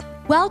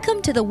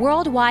Welcome to the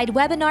Worldwide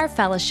Webinar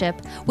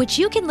Fellowship, which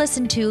you can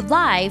listen to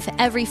live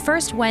every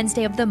first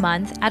Wednesday of the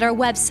month at our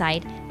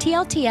website,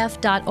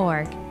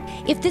 tltf.org.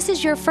 If this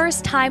is your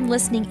first time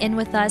listening in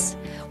with us,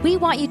 we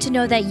want you to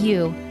know that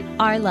you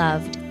are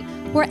loved.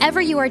 Wherever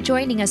you are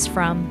joining us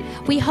from,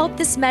 we hope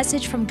this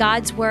message from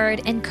God's Word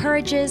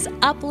encourages,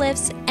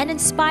 uplifts, and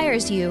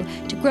inspires you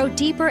to grow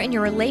deeper in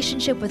your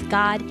relationship with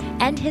God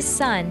and His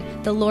Son,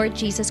 the Lord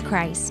Jesus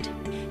Christ.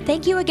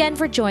 Thank you again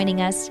for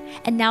joining us.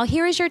 And now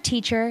here is your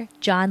teacher,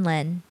 John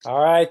Lynn. All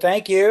right,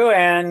 thank you,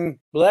 and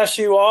bless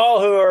you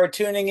all who are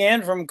tuning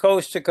in from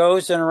coast to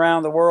coast and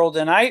around the world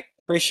tonight.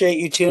 Appreciate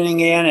you tuning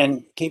in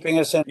and keeping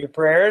us in your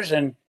prayers.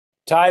 And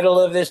title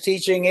of this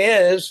teaching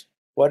is,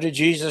 what did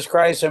Jesus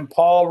Christ and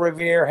Paul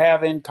Revere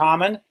have in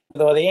common?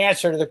 Though the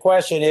answer to the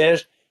question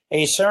is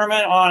a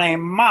Sermon on a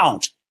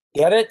Mount.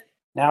 Get it?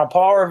 Now,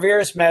 Paul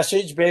Revere's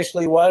message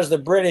basically was the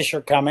British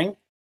are coming.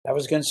 That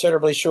was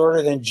considerably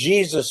shorter than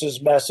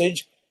Jesus's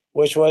message,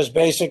 which was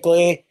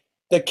basically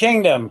the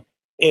kingdom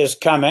is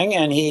coming.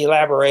 And he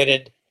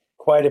elaborated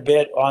quite a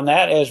bit on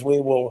that, as we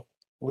will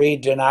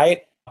read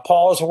tonight.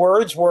 Paul's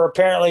words were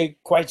apparently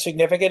quite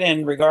significant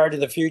in regard to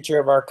the future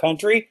of our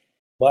country,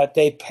 but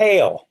they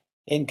pale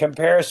in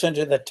comparison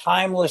to the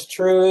timeless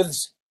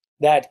truths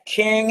that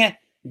King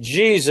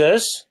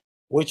Jesus,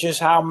 which is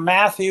how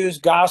Matthew's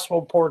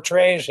gospel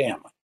portrays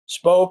him,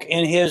 spoke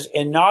in his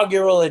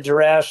inaugural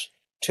address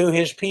to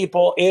his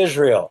people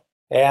Israel.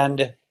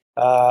 And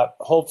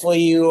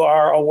hopefully you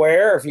are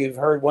aware, if you've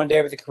heard One Day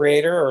with the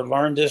Creator or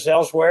learned this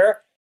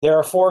elsewhere, there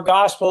are four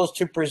gospels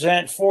to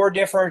present four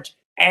different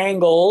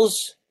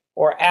angles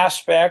or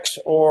aspects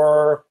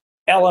or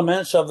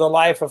elements of the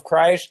life of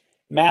Christ.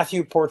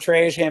 Matthew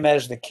portrays him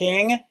as the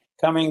king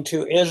coming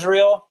to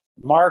Israel.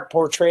 Mark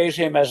portrays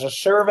him as a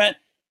servant.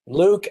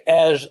 Luke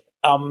as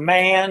a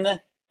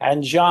man.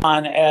 And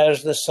John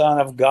as the Son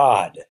of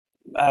God.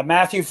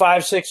 Matthew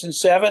 5, 6, and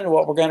 7,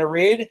 what we're going to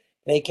read,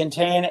 they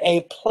contain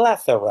a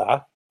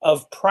plethora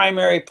of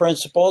primary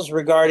principles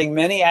regarding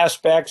many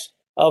aspects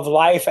of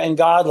life and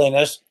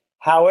godliness.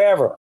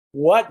 However,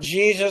 what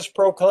Jesus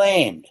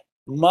proclaimed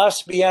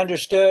must be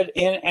understood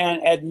in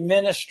an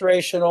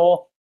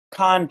administrational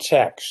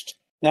context.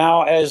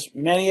 Now, as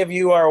many of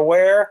you are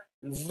aware,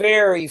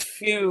 very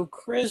few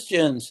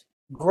Christians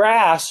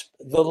grasp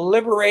the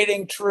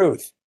liberating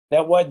truth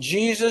that what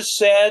Jesus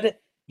said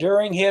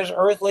during his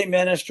earthly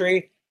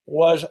ministry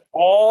was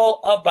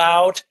all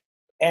about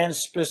and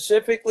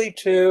specifically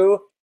to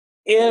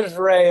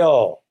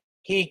Israel.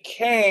 He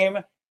came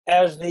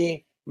as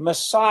the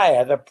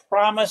Messiah, the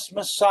promised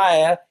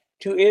Messiah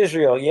to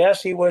Israel.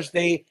 Yes, he was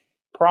the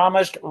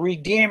promised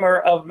Redeemer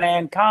of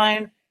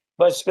mankind,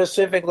 but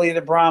specifically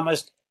the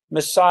promised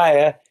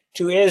Messiah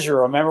to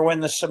Israel. Remember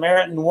when the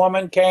Samaritan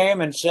woman came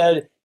and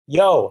said,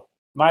 "Yo,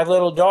 my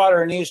little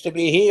daughter needs to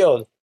be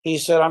healed." He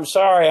said, "I'm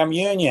sorry, I'm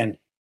Union.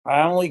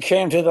 I only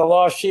came to the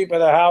lost sheep of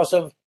the house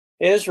of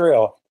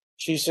Israel."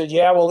 She said,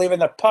 "Yeah, well, even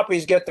the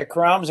puppies get the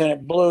crumbs," and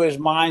it blew his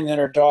mind that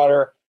her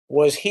daughter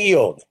was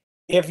healed.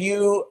 If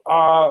you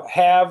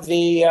have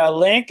the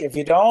link, if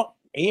you don't,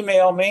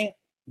 email me,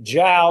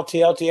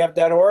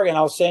 tltf.org, and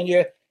I'll send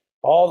you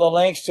all the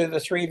links to the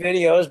three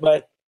videos.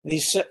 But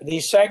the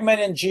segment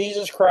in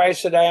Jesus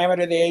Christ, the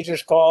diameter of the age,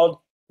 is called,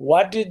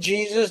 What Did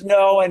Jesus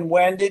Know and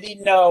When Did He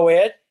Know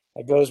It?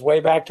 It goes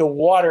way back to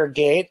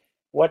Watergate.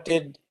 What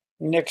did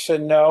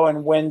Nixon know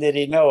and when did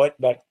he know it?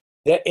 But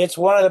it's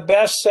one of the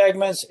best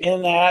segments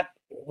in that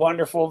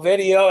wonderful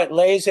video. It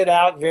lays it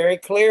out very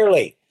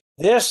clearly.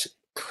 This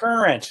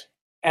current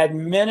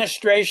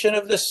administration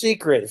of the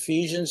secret,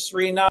 Ephesians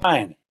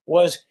 3:9,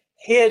 was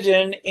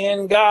hidden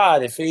in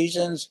God,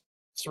 Ephesians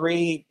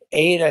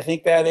 3:8, I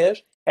think that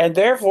is. And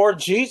therefore,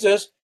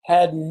 Jesus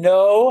had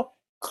no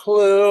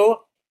clue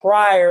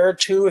prior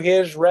to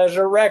his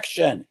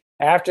resurrection.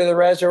 After the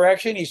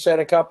resurrection, he said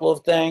a couple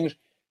of things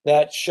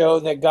that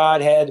showed that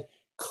God had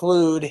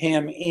clued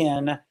him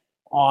in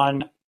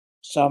on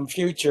some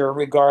future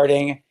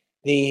regarding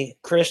the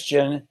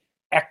Christian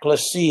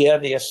ecclesia,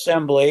 the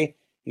assembly,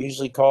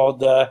 usually called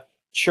the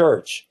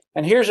church.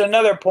 And here's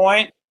another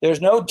point. There's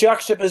no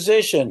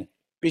juxtaposition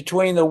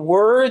between the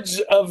words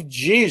of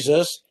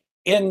Jesus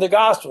in the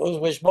Gospels,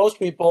 which most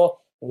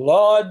people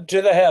laud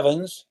to the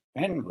heavens,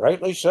 and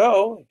rightly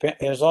so,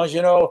 as long as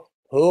you know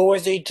who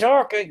was he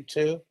talking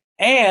to,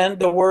 and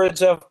the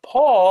words of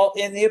Paul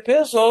in the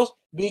epistles,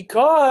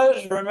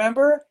 because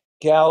remember,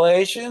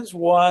 Galatians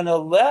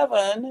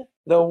 1:11,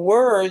 the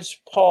words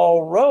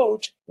Paul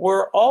wrote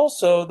were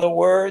also the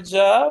words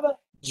of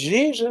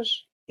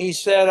Jesus. He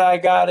said, "I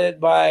got it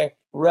by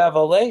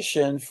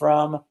revelation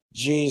from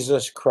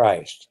Jesus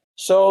Christ."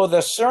 So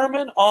the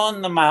Sermon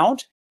on the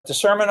Mount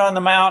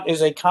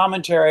is a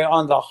commentary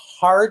on the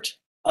heart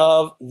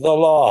of the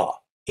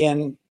law,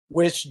 in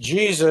which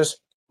Jesus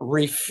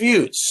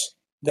refutes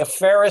the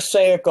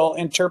Pharisaical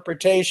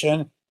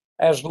interpretation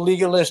as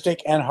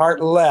legalistic and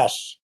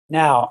heartless.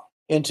 Now,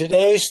 in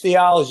today's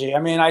theology,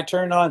 I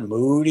turned on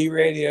Moody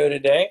Radio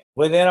today.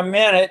 Within a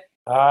minute,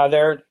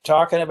 they're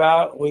talking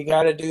about we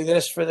got to do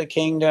this for the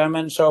kingdom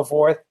and so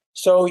forth.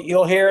 So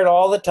you'll hear it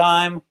all the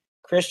time.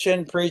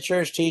 Christian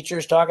preachers,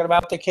 teachers talking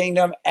about the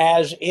kingdom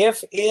as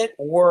if it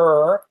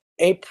were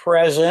a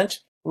present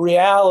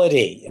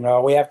reality.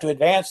 We have to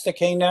advance the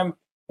kingdom.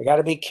 We got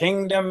to be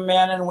kingdom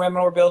men and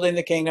women. We're building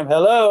the kingdom.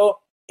 Hello.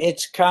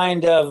 It's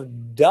kind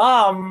of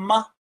dumb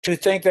to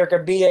think there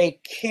could be a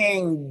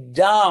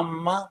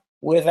kingdom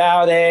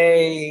without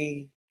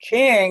a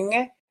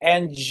king,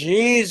 and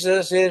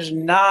Jesus is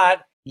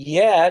not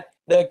yet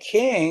the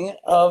king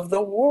of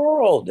the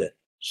world.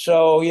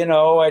 So,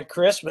 at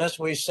Christmas,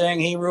 we sing,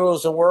 He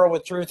rules the world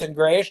with truth and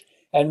grace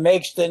and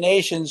makes the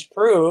nations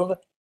prove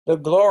the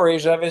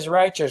glories of His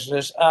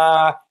righteousness.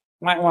 Might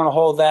want to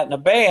hold that in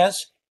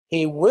abeyance.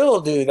 He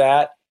will do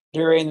that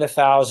during the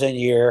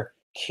 1,000-year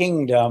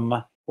kingdom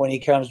when He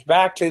comes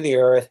back to the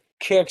earth,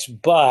 kicks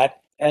butt,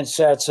 and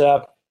sets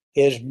up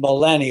His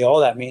millennial,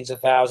 that means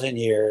 1,000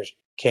 years,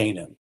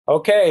 kingdom.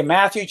 Okay,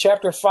 Matthew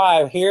chapter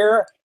 5.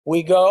 Here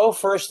we go.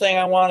 First thing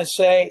I want to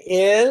say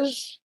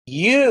is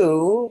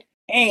you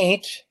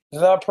ain't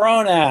the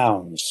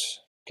pronouns.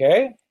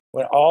 Okay?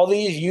 When all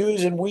these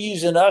yous and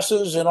we's and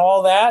us's and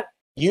all that,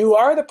 you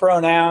are the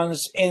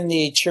pronouns in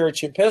the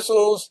church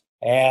epistles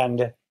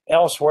and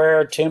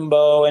elsewhere,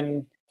 Timbo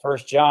and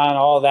First John,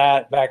 all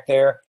that back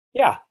there.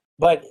 Yeah,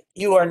 but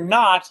you are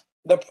not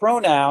the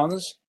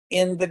pronouns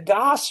in the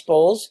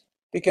Gospels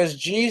because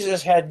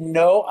Jesus had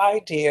no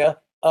idea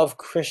of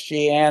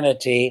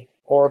Christianity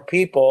or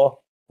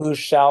people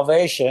whose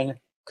salvation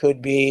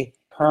could be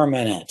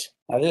permanent.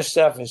 Now, this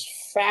stuff is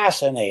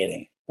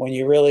fascinating when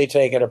you really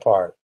take it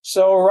apart.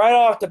 So right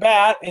off the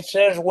bat, it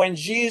says, when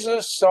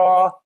Jesus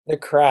saw the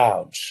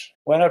crowds,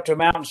 went up to a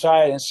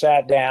mountainside and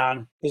sat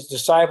down, His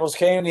disciples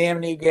came to Him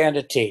and He began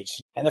to teach.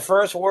 And the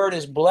first word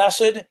is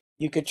blessed.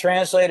 You could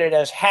translate it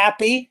as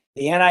happy.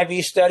 The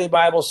NIV Study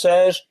Bible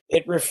says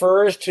it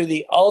refers to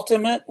the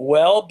ultimate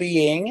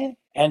well-being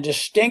and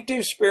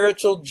distinctive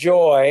spiritual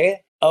joy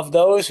of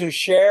those who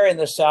share in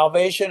the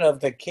salvation of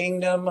the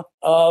kingdom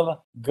of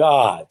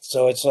God.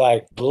 So it's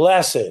like,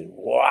 blessed,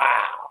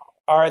 wow,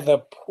 are the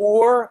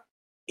poor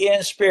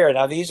in spirit.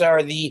 Now, these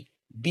are the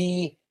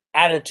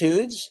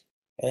Beatitudes,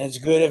 and it's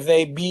good if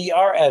they be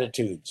our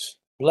attitudes.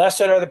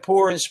 Blessed are the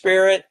poor in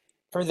spirit,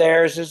 for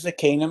theirs is the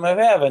kingdom of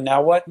heaven.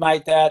 Now, what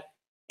might that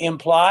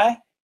imply?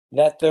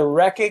 That the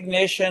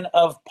recognition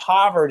of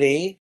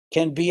poverty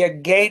can be a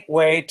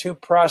gateway to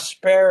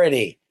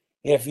prosperity.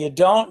 If you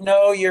don't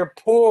know you're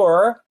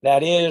poor,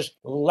 that is,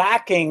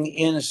 lacking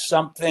in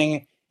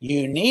something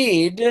you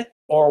need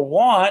or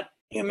want,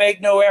 you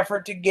make no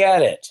effort to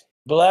get it.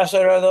 Blessed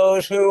are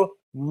those who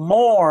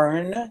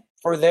mourn,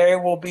 for they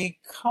will be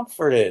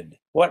comforted.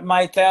 What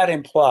might that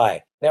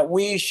imply? That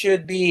we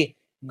should be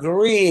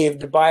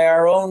grieved by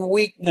our own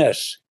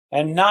weakness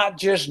and not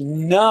just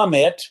numb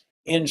it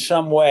in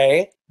some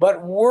way,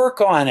 but work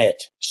on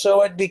it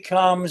so it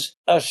becomes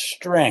a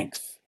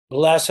strength.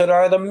 Blessed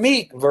are the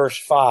meek, verse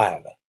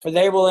 5, for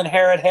they will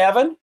inherit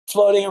heaven,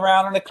 floating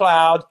around in a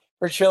cloud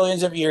for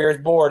trillions of years,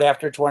 bored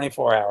after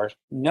 24 hours.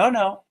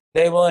 No.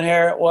 They will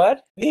inherit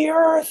what? The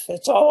earth.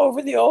 It's all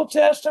over the Old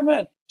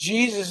Testament.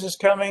 Jesus is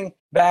coming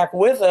back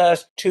with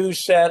us to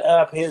set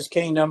up His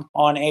kingdom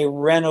on a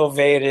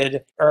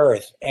renovated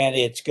earth, and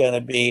it's going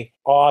to be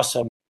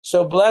awesome.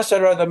 So blessed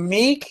are the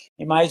meek,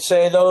 you might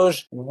say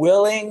those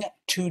willing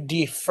to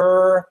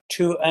defer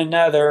to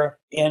another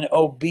in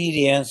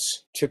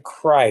obedience to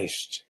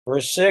Christ.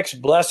 Verse 6,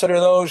 blessed are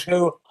those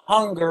who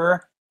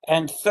hunger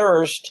and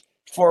thirst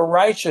for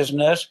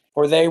righteousness,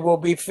 for they will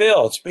be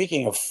filled.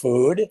 Speaking of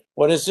food,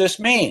 what does this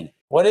mean?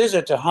 What is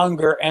it to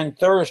hunger and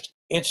thirst?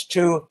 It's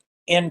to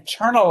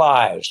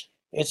internalize.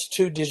 It's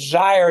to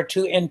desire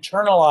to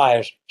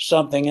internalize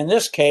something. In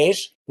this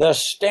case, the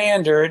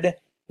standard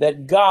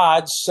that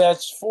God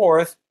sets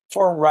forth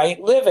for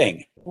right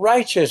living,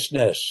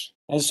 righteousness.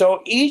 And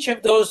so each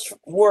of those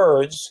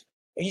words,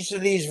 each of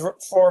these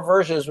 4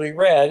 verses we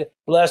read,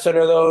 blessed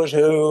are those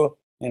who,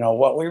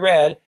 what we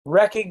read,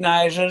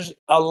 recognizes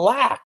a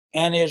lack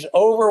and is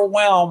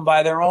overwhelmed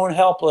by their own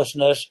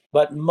helplessness,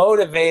 but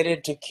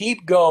motivated to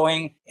keep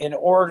going in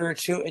order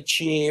to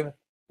achieve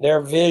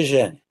their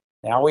vision.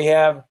 Now we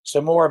have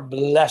some more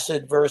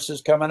blessed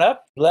verses coming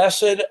up.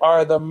 Blessed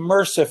are the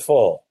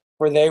merciful,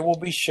 for they will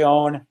be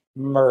shown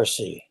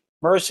mercy.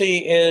 Mercy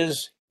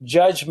is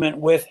judgment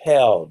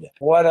withheld.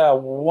 What a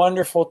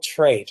wonderful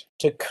trait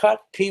to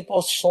cut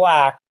people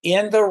slack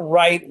in the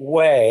right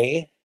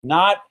way,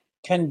 not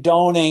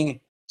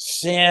condoning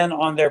sin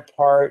on their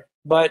part,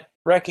 but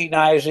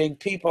recognizing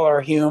people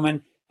are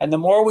human. And the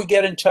more we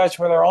get in touch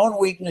with our own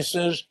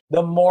weaknesses,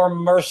 the more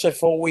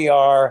merciful we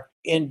are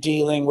in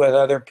dealing with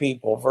other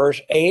people.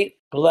 Verse 8,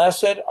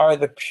 blessed are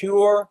the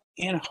pure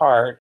in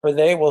heart, for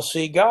they will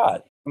see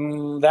God.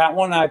 That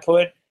one I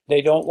put,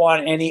 they don't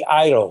want any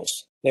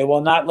idols. They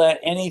will not let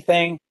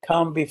anything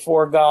come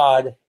before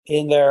God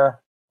in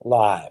their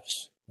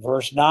lives.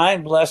 Verse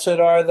 9, blessed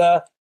are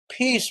the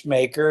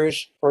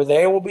peacemakers, for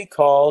they will be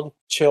called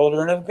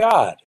children of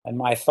God. And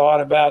my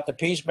thought about the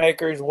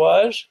peacemakers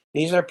was,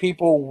 these are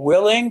people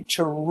willing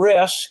to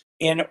risk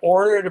in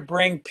order to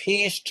bring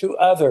peace to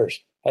others.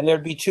 And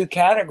there'd be two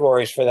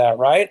categories for that,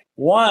 right?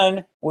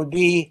 One would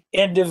be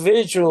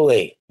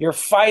individually. You're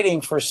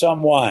fighting for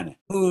someone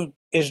who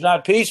is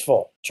not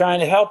peaceful, trying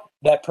to help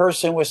that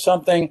person with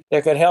something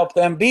that could help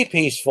them be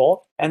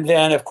peaceful. And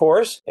then, of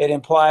course, it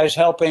implies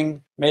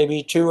helping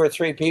maybe 2 or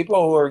 3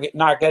 people who are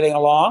not getting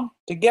along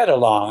to get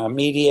along, a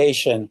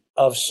mediation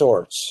of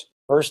sorts.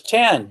 Verse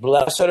 10,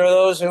 blessed are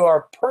those who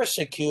are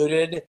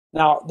persecuted.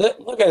 Now,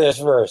 look at this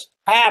verse.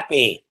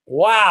 Happy.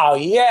 Wow,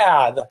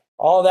 yeah.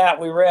 All that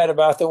we read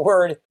about the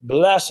word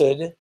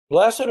blessed.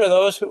 Blessed are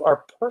those who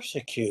are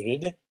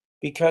persecuted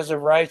because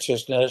of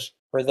righteousness,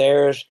 for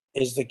theirs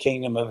is the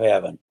kingdom of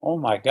heaven. Oh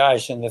my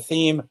gosh. And the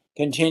theme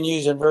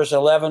continues in verse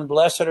 11.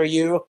 Blessed are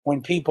you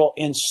when people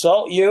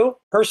insult you,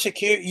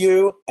 persecute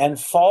you, and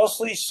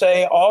falsely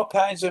say all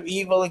kinds of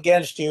evil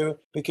against you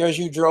because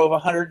you drove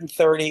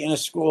 130 in a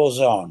school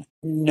zone.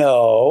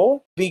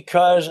 No,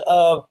 because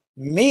of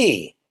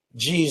me,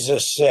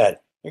 Jesus said.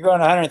 You're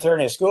going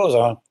 130 in a school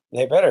zone.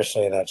 They better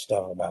say that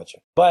stuff about you.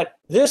 But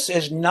this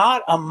is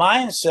not a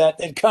mindset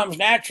that comes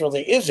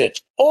naturally, is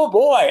it? Oh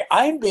boy,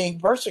 I'm being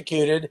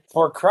persecuted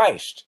for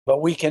Christ.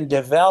 But we can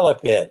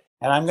develop it.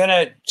 And I'm going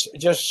to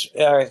just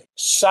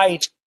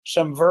cite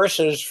some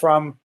verses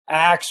from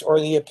Acts or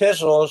the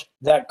epistles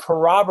that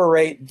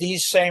corroborate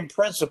these same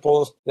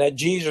principles that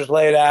Jesus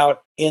laid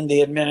out in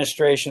the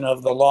administration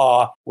of the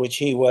law, which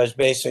he was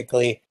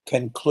basically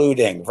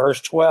concluding.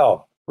 Verse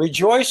 12,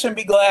 rejoice and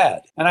be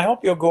glad. And I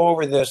hope you'll go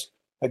over this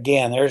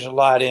again. There's a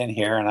lot in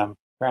here, and I'm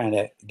trying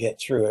to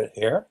get through it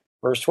here.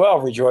 Verse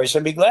 12, rejoice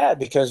and be glad,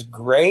 because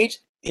great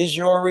is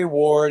your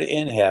reward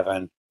in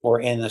heaven.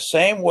 For in the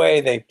same way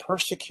they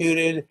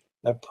persecuted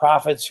the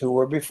prophets who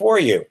were before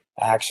you.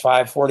 Acts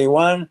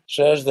 5:41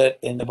 says that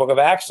in the book of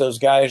Acts, those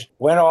guys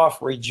went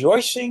off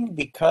rejoicing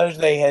because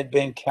they had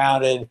been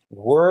counted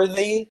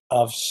worthy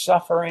of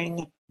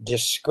suffering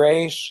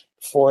disgrace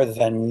for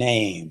the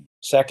name.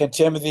 2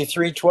 Timothy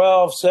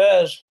 3:12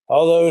 says,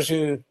 all those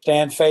who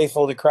stand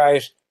faithful to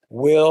Christ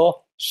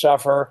will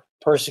suffer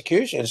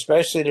persecution.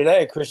 Especially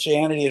today,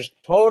 Christianity is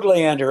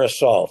totally under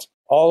assault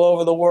all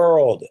over the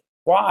world.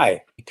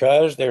 Why?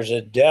 Because there's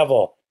a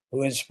devil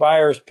who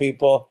inspires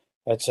people,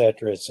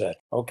 etc., etc.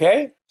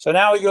 Okay? So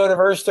now we go to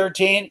verse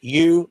 13.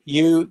 You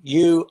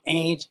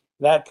ain't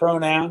that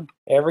pronoun.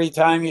 Every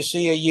time you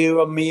see a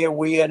you, a me, a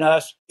we, and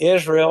us,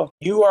 Israel,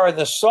 you are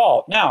the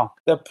salt. Now,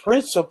 the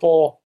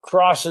principle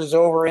crosses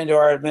over into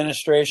our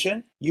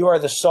administration. You are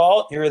the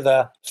salt. You're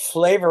the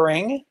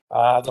flavoring,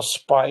 the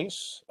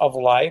spice of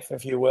life,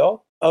 if you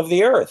will, of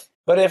the earth.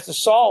 But if the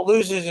salt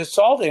loses its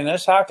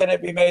saltiness, how can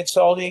it be made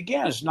salty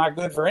again? It's not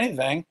good for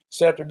anything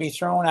except to be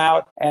thrown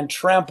out and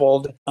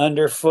trampled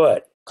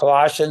underfoot.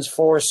 Colossians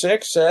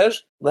 4:6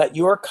 says, let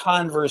your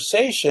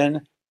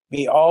conversation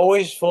be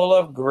always full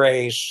of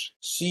grace,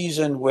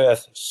 seasoned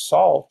with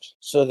salt,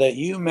 so that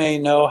you may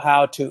know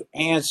how to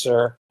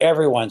answer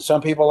everyone.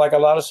 Some people like a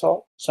lot of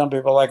salt. Some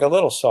people like a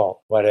little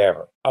salt,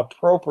 whatever.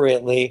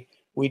 Appropriately,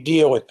 we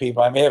deal with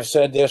people. I may have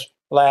said this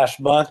last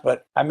month,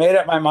 but I made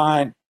up my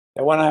mind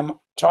that when I'm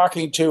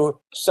talking to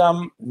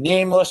some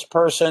nameless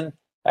person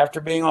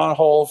after being on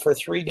hold for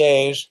 3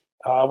 days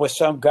with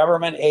some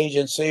government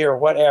agency or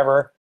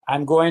whatever,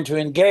 I'm going to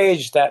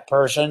engage that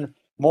person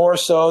more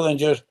so than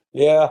just,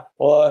 yeah,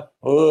 well,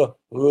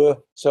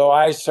 So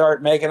I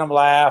start making them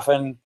laugh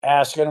and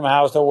asking them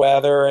how's the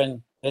weather,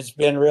 and it's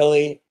been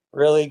really,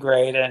 really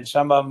great, and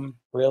some of them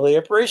really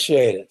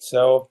appreciate it.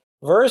 So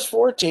verse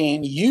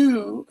 14,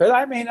 you, because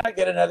I may not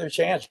get another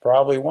chance,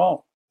 probably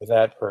won't with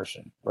that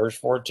person. Verse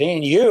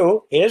 14,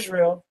 you,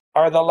 Israel,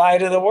 are the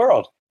light of the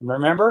world.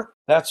 Remember,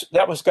 that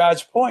was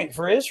God's point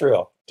for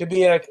Israel, to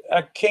be a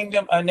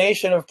kingdom, a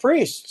nation of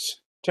priests,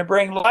 to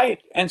bring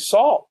light and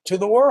salt to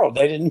the world.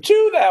 They didn't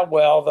do that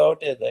well, though,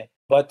 did they?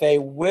 But they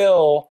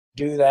will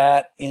do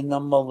that in the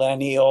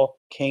millennial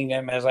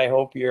kingdom, as I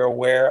hope you're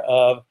aware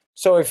of.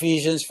 So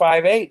Ephesians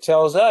 5:8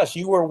 tells us,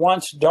 you were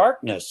once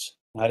darkness,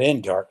 not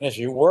in darkness,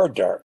 you were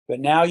dark, but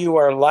now you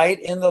are light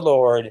in the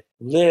Lord.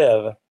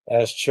 Live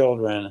as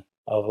children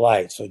of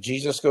light. So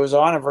Jesus goes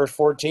on in verse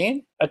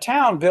 14, a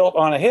town built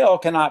on a hill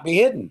cannot be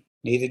hidden.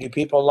 Neither do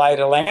people light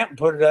a lamp and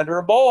put it under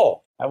a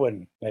bowl. That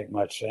wouldn't make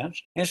much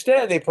sense.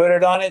 Instead, they put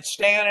it on its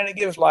stand and it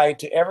gives light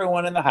to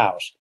everyone in the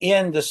house.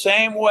 In the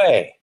same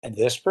way, and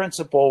this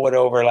principle would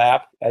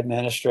overlap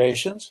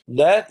administrations,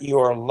 let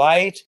your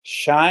light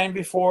shine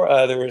before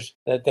others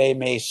that they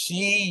may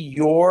see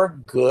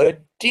your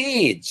good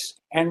deeds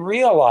and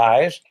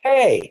realize,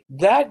 hey,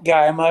 that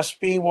guy must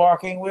be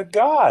walking with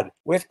God,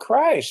 with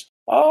Christ.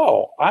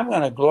 Oh, I'm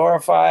going to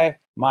glorify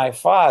my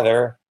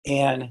Father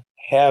in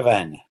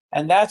heaven.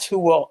 And that's who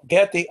will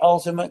get the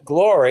ultimate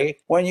glory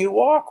when you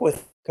walk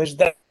with, because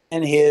that's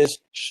in his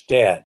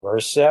stead.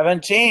 Verse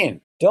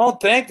 17,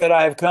 don't think that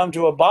I've come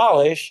to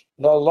abolish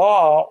the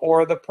law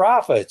or the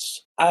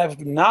prophets.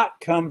 I've not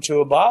come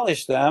to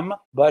abolish them,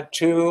 but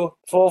to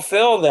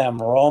fulfill them.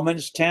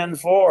 Romans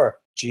 10:4.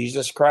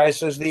 Jesus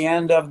Christ is the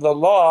end of the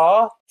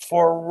law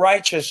for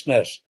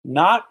righteousness,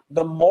 not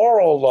the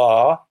moral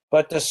law,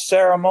 but the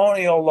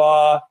ceremonial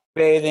law,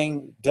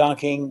 bathing,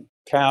 dunking,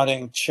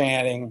 counting,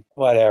 chanting,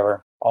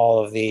 whatever,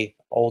 all of the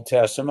Old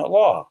Testament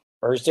law.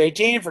 Verse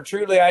 18, for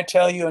truly I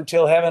tell you,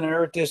 until heaven and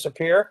earth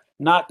disappear,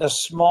 not the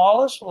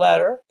smallest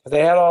letter.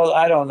 They had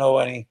I don't know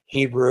any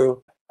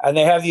Hebrew, and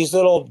they have these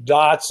little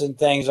dots and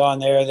things on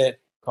there that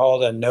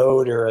called a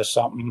note or a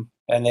something,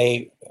 and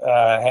they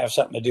have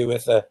something to do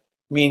with the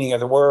meaning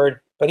of the word.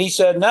 But he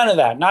said none of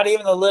that, not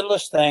even the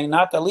littlest thing,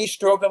 not the least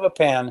stroke of a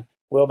pen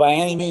will by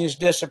any means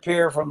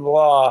disappear from the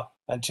law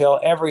until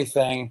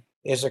everything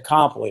is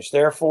accomplished.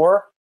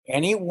 Therefore,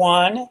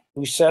 anyone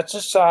who sets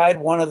aside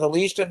one of the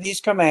least of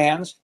these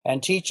commands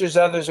and teaches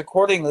others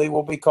accordingly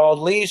will be called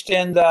least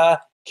in the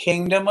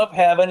kingdom of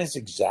heaven. Is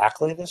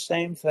exactly the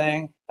same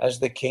thing as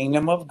the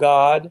kingdom of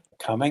God,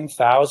 coming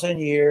 1,000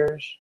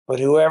 years. But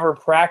whoever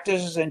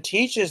practices and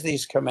teaches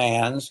these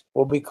commands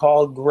will be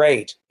called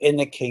great in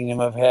the kingdom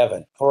of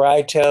heaven. For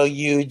I tell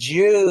you,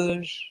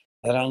 Jews,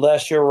 that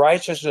unless your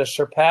righteousness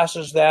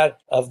surpasses that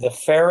of the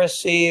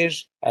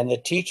Pharisees and the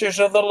teachers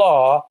of the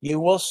law, you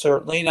will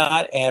certainly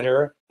not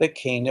enter the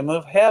kingdom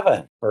of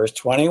heaven. Verse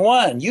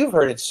 21, you've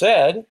heard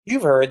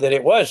that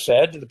it was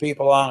said to the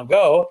people long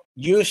ago,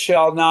 you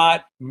shall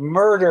not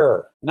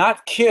murder,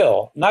 not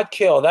kill.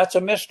 That's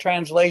a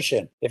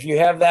mistranslation. If you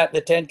have that in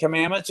the Ten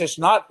Commandments, it's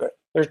not,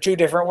 they're two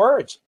different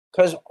words.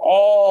 Because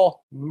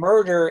all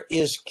murder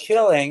is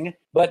killing,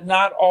 but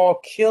not all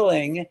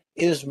killing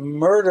is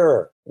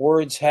murder.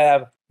 Words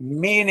have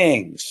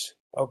meanings,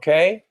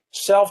 okay?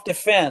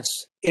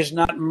 Self-defense is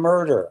not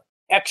murder.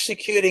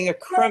 Executing a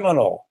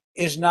criminal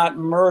is not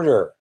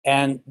murder.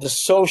 And the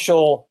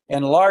social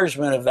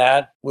enlargement of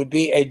that would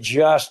be a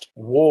just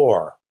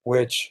war,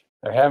 which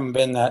there haven't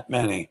been that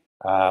many.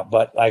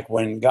 But like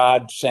when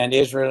God sent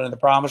Israel into the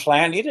promised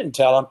land, he didn't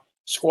tell them,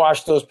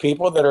 squash those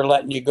people that are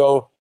letting you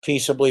go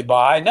peaceably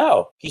by.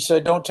 No, he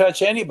said, don't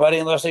touch anybody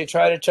unless they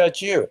try to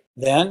touch you.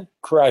 Then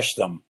crush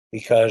them,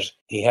 because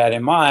he had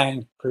in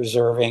mind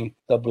preserving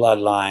the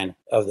bloodline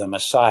of the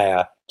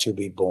Messiah to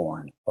be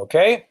born.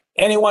 Okay?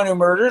 Anyone who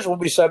murders will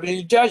be subject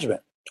to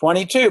judgment.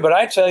 22, but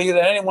I tell you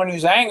that anyone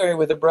who's angry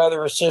with a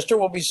brother or sister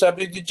will be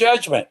subject to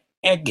judgment.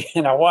 And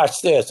again, now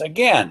watch this.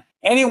 Again,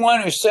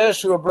 anyone who says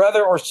to a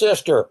brother or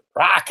sister,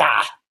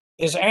 Raka,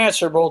 is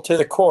answerable to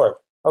the court.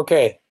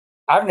 Okay,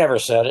 I've never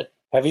said it.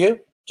 Have you?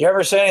 Did you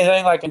ever say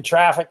anything like in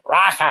traffic?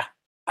 Raka.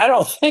 I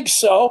don't think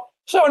so.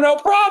 So no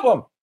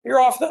problem. You're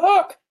off the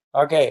hook.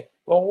 Okay,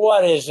 well,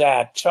 what is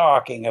that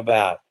talking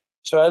about?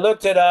 So I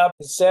looked it up.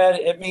 It said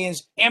it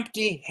means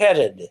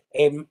empty-headed,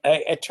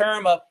 a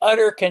term of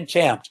utter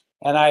contempt.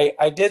 And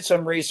I did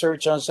some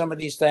research on some of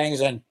these things,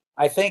 and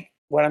I think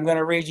what I'm going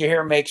to read you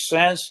here makes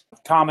sense.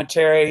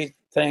 Commentary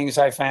things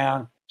I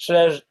found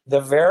says the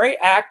very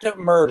act of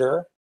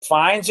murder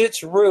finds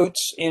its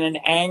roots in an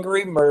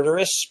angry,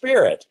 murderous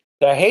spirit.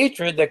 The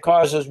hatred that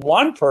causes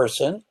one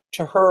person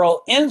to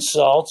hurl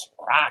insults,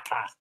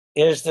 raka,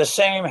 is the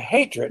same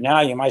hatred. Now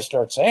you might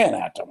start saying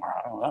that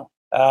tomorrow. I don't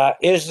know.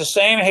 Is the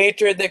same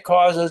hatred that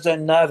causes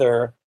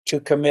another to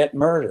commit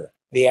murder.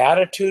 The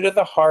attitude of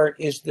the heart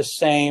is the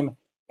same,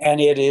 and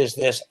it is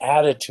this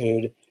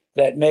attitude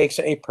that makes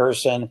a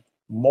person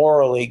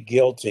morally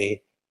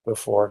guilty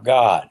before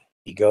God.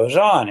 He goes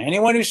on.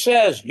 Anyone who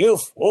says, you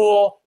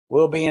fool,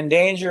 will be in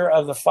danger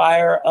of the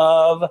fire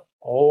of,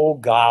 oh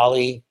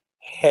golly,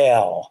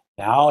 hell.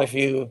 Now, if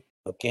you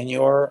look in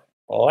your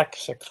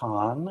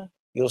lexicon,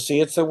 you'll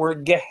see it's the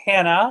word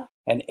Gehenna,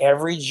 and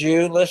every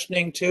Jew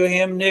listening to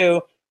him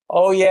knew,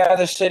 oh yeah,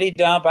 the city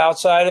dump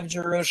outside of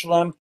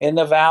Jerusalem in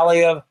the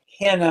valley of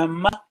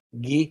Hinnom,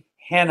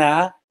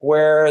 Gehenna,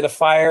 where the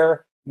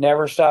fire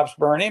never stops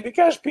burning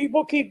because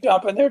people keep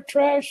dumping their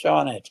trash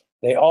on it.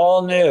 They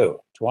all knew.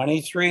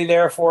 23,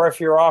 therefore, if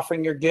you're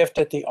offering your gift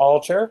at the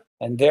altar,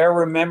 and there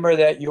remember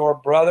that your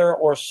brother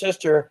or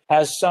sister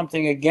has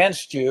something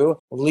against you,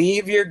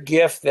 leave your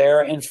gift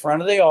there in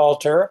front of the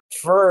altar.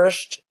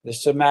 First, this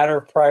is a matter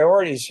of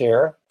priorities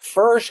here.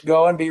 First,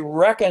 go and be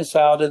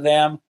reconciled to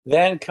them,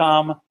 then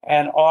come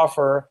and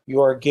offer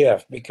your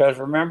gift. Because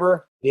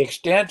remember, the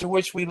extent to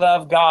which we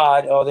love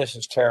God, oh, this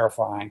is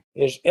terrifying,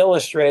 is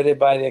illustrated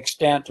by the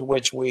extent to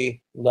which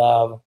we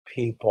love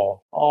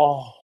people.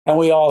 Oh, and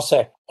we all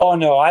say, oh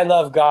no, I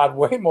love God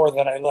way more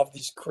than I love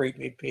these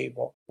creepy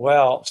people.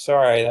 Well,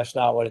 sorry, that's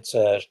not what it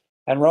says.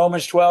 And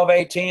Romans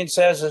 12:18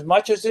 says, as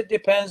much as it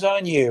depends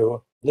on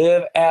you,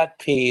 live at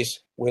peace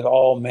with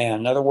all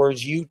men. In other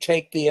words, you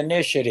take the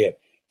initiative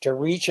to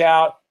reach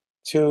out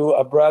to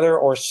a brother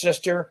or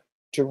sister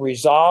to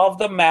resolve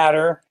the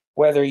matter,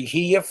 whether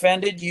he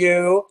offended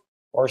you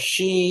or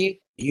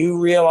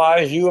you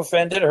realize you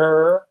offended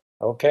her.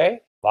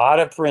 Okay? A lot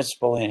of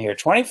principle in here.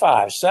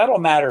 25, settle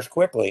matters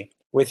quickly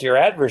with your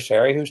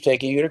adversary who's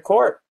taking you to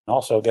court.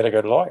 Also, get a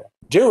good lawyer.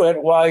 Do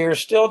it while you're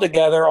still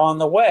together on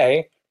the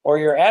way, or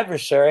your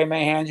adversary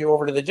may hand you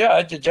over to the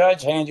judge. The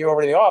judge hands you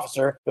over to the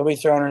officer. You'll be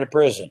thrown into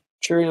prison.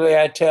 Truly,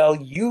 I tell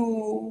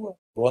you,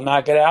 We'll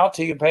knock it out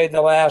till you pay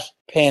the last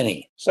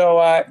penny.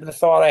 So the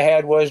thought I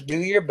had was do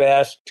your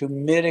best to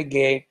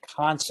mitigate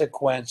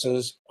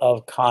consequences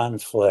of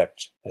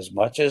conflict as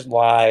much as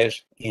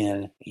lies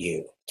in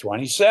you.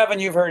 27,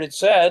 you've heard it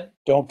said,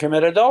 don't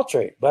commit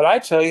adultery. But I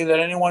tell you that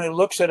anyone who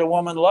looks at a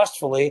woman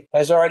lustfully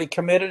has already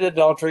committed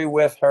adultery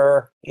with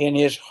her in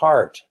his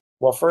heart.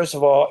 Well, first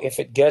of all, if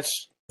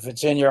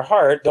it's in your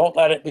heart, don't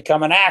let it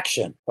become an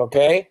action,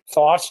 okay?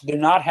 Thoughts do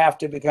not have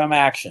to become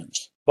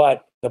actions.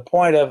 But the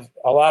point of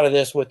a lot of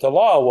this with the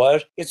law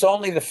was it's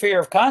only the fear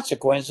of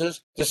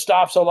consequences that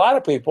stops a lot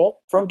of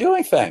people from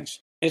doing things.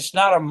 It's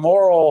not a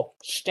moral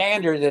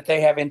standard that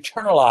they have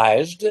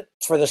internalized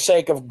for the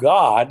sake of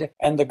God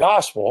and the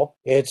gospel.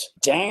 It's,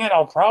 dang it,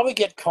 I'll probably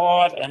get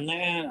caught and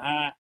then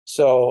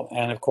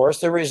and of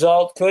course, the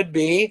result could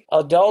be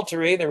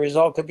adultery. The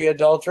result could be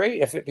adultery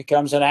if it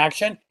becomes an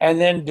action. And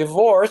then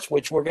divorce,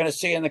 which we're going to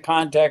see in the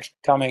context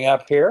coming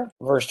up here.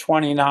 Verse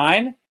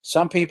 29.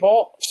 Some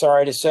people,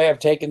 sorry to say, have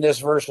taken this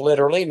verse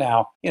literally.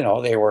 Now,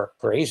 they were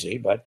crazy,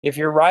 but if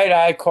your right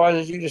eye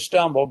causes you to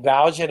stumble,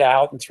 gouge it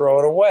out and throw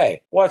it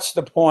away. What's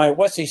the point?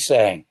 What's he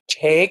saying?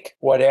 Take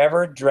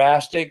whatever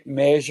drastic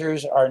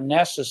measures are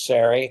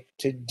necessary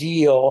to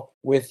deal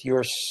with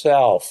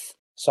yourself.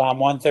 Psalm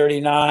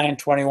 139,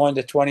 21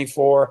 to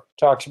 24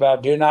 talks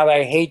about, do not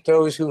I hate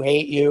those who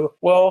hate you.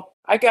 Well,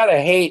 I got to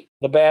hate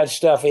the bad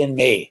stuff in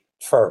me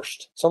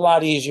first. It's a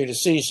lot easier to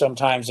see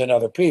sometimes than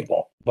other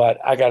people, but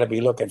I got to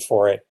be looking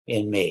for it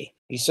in me.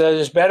 He says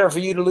it's better for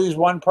you to lose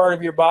one part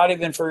of your body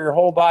than for your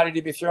whole body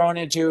to be thrown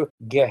into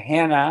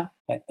Gehenna.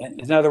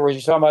 In other words,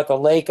 he's talking about the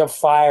lake of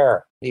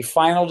fire, the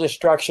final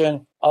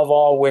destruction of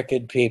all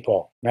wicked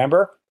people.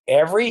 Remember?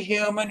 Every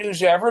human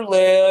who's ever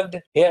lived,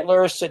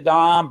 Hitler,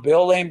 Saddam,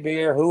 Bill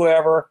Laimbeer,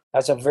 whoever,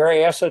 that's a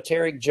very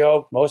esoteric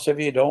joke. Most of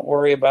you don't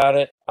worry about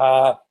it.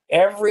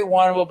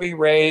 Everyone will be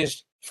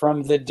raised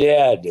from the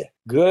dead,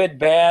 good,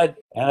 bad,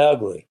 and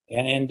ugly,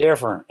 and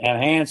indifferent,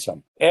 and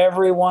handsome.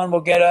 Everyone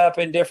will get up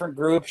in different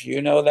groups.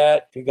 You know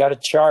that. You got a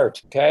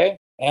chart, okay?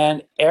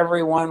 And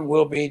everyone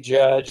will be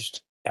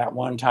judged at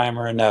one time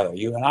or another.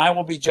 You and I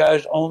will be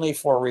judged only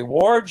for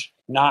rewards,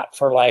 not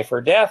for life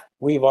or death.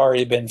 We've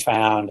already been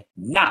found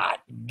not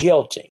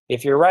guilty.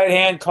 If your right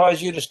hand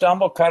caused you to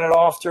stumble, cut it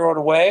off, throw it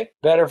away.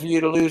 Better for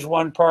you to lose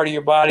one part of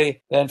your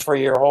body than for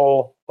your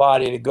whole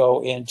body to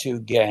go into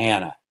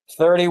Gehenna.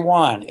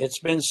 31, it's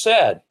been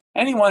said,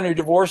 anyone who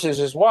divorces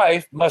his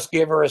wife must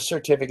give her a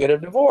certificate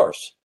of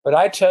divorce. But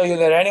I tell you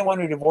that anyone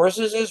who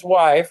divorces his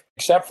wife,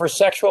 except for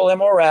sexual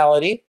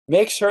immorality,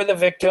 makes her the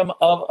victim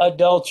of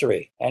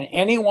adultery. And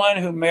anyone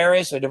who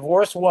marries a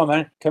divorced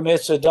woman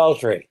commits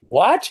adultery.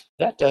 What?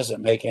 That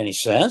doesn't make any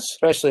sense,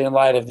 especially in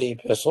light of the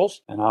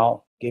epistles. And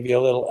I'll give you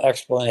a little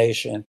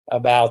explanation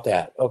about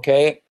that,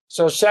 okay?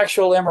 So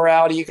sexual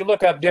immorality, you can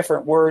look up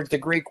different words, the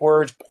Greek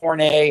words,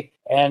 porne,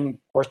 and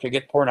of course we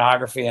get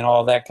pornography and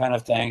all that kind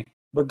of thing.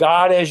 But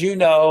God, as you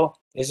know,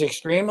 is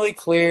extremely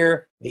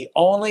clear. The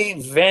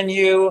only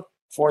venue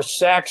for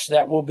sex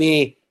that will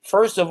be,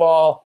 first of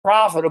all,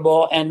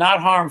 profitable and not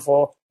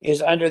harmful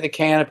is under the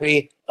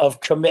canopy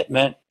of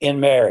commitment in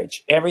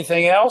marriage.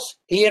 Everything else,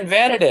 he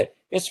invented it.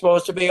 It's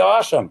supposed to be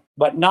awesome,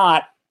 but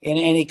not in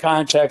any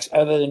context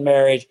other than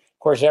marriage. Of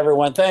course,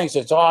 everyone thinks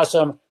it's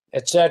awesome,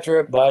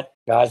 etc., but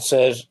God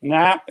says,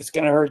 nah, it's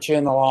going to hurt you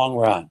in the long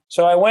run.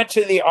 So I went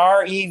to the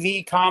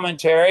REV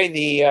commentary,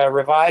 the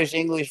Revised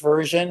English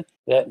Version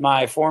that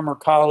my former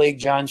colleague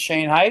John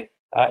Schoenheit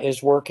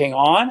is working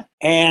on,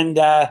 and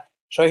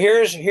so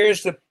here's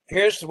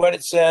what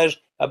it says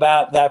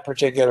about that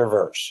particular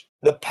verse.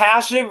 The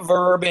passive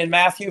verb in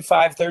Matthew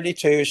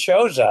 5:32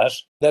 shows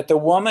us that the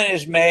woman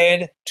is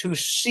made to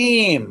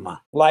seem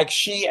like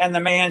she and the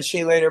man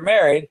she later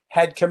married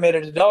had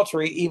committed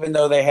adultery, even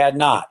though they had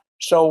not.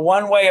 So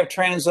one way of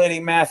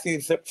translating Matthew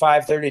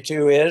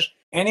 5:32 is,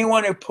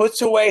 anyone who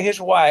puts away his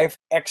wife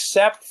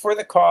except for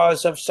the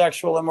cause of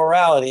sexual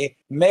immorality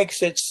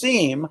makes it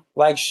seem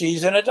like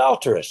she's an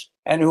adulteress.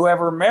 And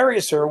whoever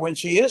marries her when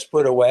she is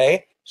put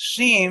away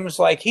seems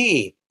like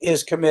he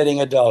is committing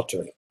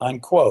adultery,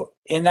 unquote.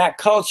 In that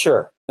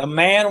culture, the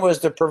man was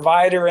the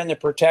provider and the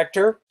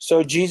protector.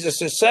 So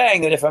Jesus is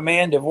saying that if a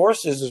man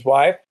divorces his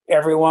wife,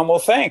 everyone will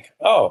think,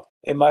 oh,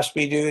 it must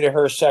be due to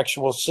her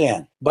sexual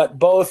sin. But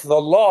both the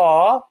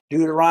law,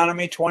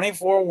 Deuteronomy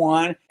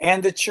 24:1,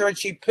 and the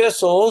church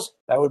epistles,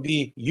 that would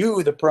be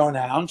you, the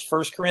pronouns,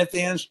 1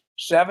 Corinthians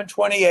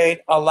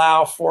 7:28,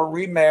 allow for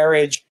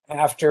remarriage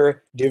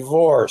after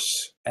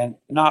divorce. And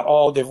not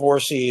all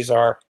divorcees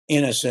are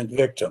innocent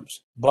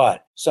victims.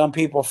 But some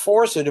people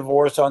force a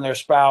divorce on their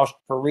spouse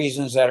for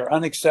reasons that are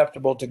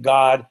unacceptable to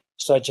God,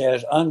 such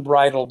as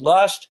unbridled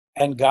lust,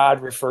 and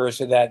God refers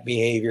to that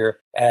behavior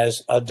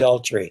as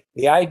adultery.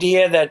 The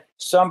idea that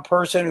some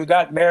person who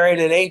got married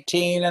at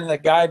 18 and the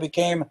guy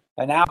became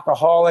an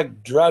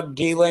alcoholic,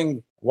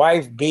 drug-dealing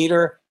wife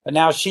beater, and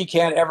now she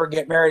can't ever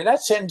get married,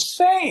 that's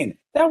insane.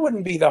 That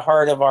wouldn't be the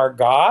heart of our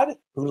God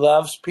who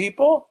loves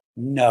people.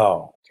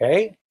 No,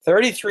 okay?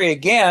 33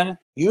 again,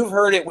 you've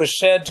heard it was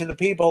said to the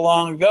people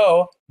long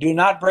ago, do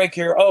not break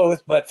your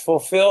oath, but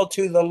fulfill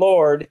to the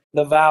Lord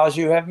the vows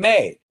you have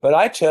made. But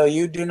I tell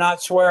you, do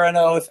not swear an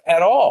oath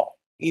at all,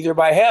 either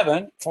by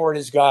heaven, for it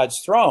is God's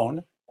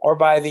throne, or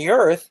by the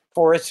earth,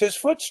 for it's his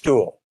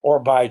footstool, or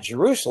by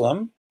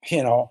Jerusalem,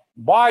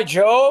 by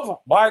Jove,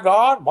 by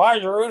God, by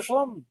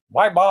Jerusalem,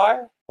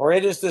 bye, for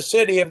it is the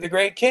city of the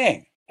great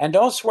king. And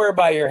don't swear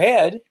by your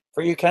head,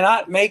 for you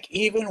cannot make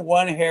even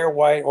one hair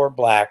white or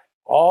black.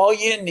 All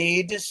you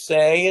need to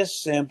say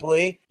is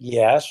simply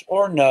yes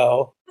or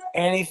no.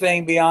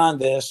 Anything beyond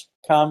this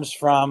comes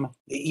from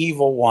the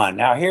evil one.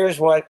 Now, here's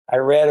what I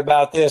read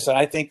about this, and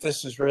I think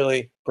this is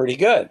really pretty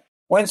good.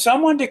 When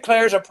someone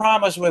declares a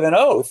promise with an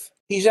oath,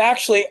 he's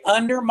actually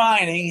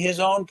undermining his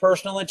own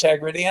personal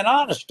integrity and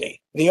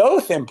honesty. The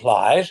oath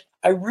implies,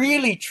 I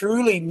really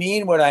truly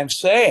mean what I'm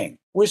saying,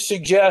 which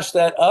suggests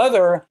that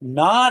other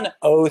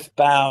non-oath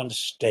bound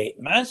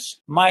statements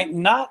might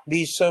not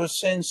be so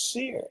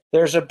sincere.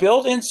 There's a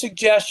built-in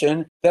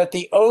suggestion that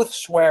the oath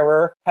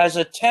swearer has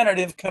a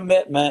tentative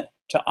commitment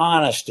to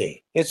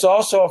honesty. It's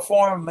also a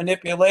form of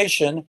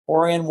manipulation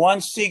wherein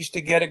one seeks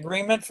to get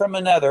agreement from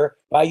another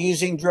by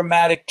using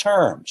dramatic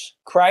terms.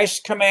 Christ's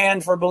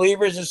command for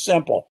believers is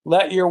simple.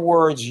 Let your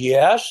words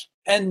yes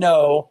and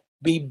no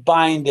be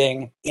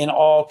binding in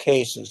all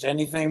cases.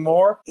 Anything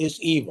more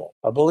is evil.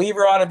 A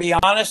believer ought to be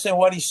honest in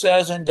what he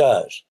says and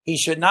does. He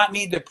should not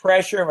need the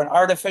pressure of an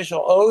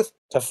artificial oath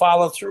to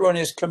follow through on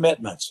his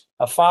commitments.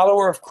 A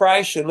follower of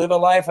Christ should live a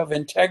life of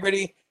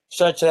integrity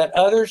such that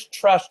others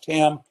trust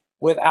him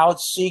without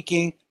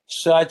seeking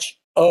such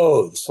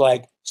oaths,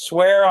 like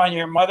swear on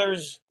your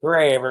mother's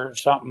grave or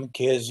something.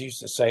 Kids used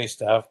to say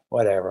stuff,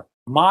 whatever.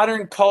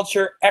 Modern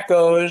culture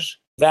echoes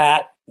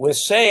that with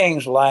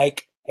sayings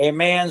like, a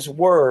man's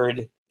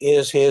word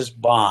is his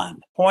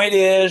bond. Point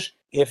is,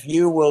 if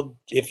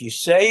you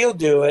say you'll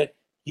do it,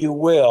 you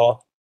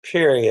will,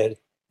 period.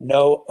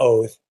 No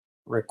oath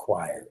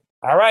required.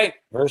 All right,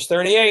 verse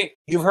 38.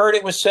 You've heard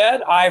it was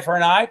said, eye for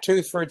an eye,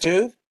 tooth for a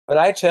tooth. But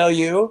I tell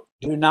you,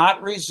 do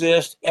not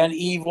resist an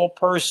evil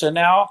person.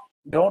 Now,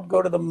 don't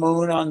go to the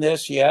moon on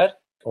this yet,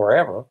 or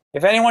ever.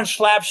 If anyone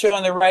slaps you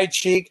on the right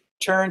cheek,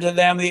 turn to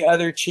them the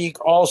other cheek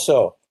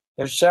also.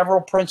 There's several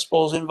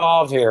principles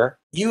involved here.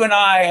 You and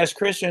I, as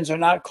Christians, are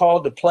not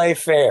called to play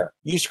fair.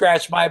 You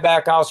scratch my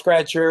back, I'll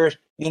scratch yours.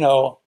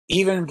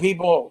 Even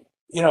people,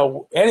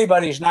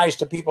 anybody's nice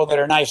to people that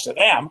are nice to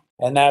them.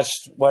 And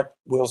that's what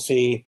we'll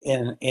see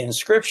in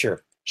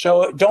Scripture.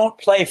 So don't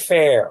play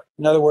fair.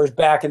 In other words,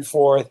 back and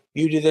forth.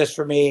 You do this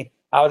for me,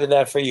 I'll do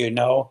that for you.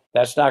 No,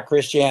 that's not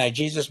Christianity.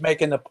 Jesus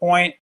making the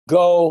point,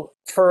 go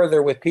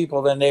further with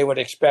people than they would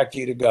expect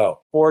you to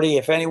go. 40,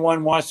 if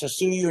anyone wants to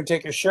sue you and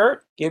take your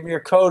shirt, give him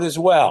your coat as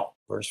well.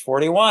 Verse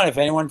 41, if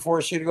anyone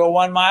forces you to go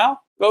 1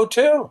 mile, go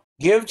 2.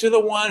 Give to the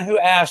one who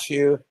asks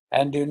you,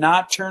 and do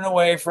not turn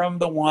away from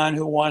the one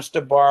who wants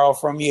to borrow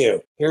from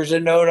you. Here's a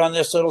note on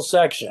this little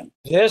section.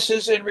 This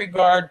is in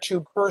regard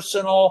to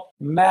personal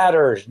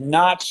matters,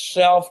 not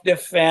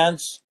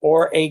self-defense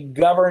or a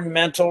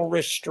governmental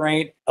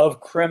restraint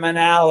of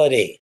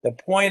criminality. The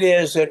point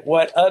is that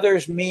what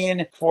others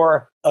mean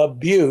for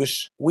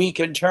abuse, we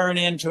can turn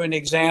into an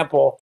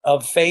example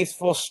of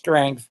faithful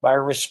strength by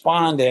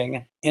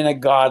responding in a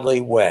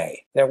godly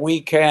way. That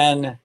we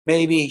can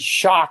maybe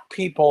shock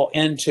people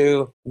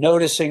into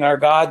noticing our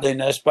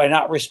godliness by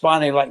not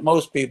responding like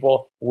most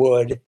people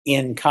would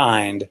in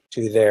kind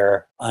to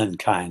their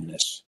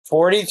unkindness.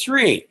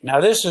 43.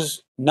 Now, this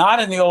is not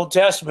in the Old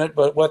Testament,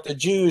 but what the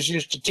Jews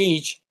used to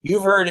teach.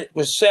 You've heard it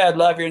was said,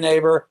 love your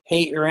neighbor,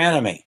 hate your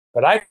enemy.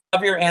 But I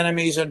love your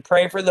enemies and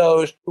pray for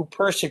those who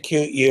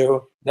persecute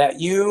you, that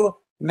you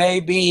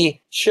may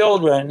be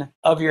children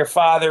of your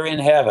Father in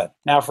heaven.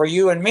 Now, for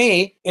you and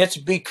me, it's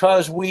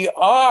because we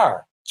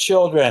are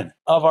children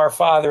of our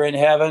Father in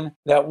heaven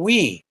that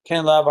we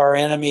can love our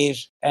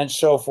enemies and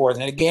so forth.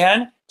 And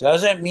again,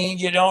 doesn't mean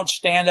you don't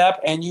stand up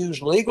and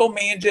use legal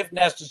means if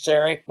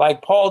necessary,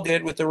 like Paul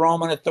did with the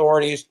Roman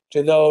authorities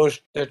to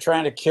those that are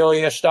trying to kill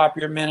you, stop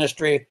your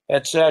ministry,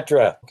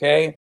 etc.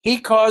 Okay? He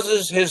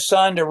causes his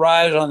sun to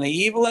rise on the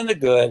evil and the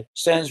good,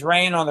 sends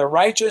rain on the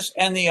righteous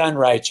and the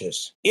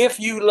unrighteous. If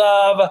you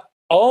love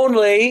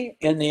only,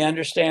 in the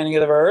understanding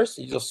of the verse,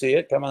 you'll see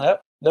it coming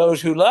up,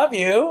 those who love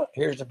you,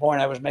 here's the point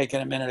I was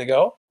making a minute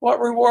ago, what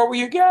reward will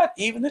you get?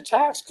 Even the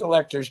tax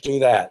collectors do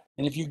that.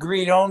 And if you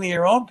greet only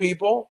your own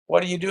people,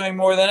 what are you doing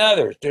more than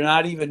others? Do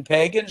not even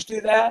pagans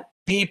do that?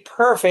 Be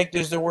perfect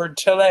is the word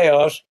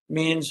teleos,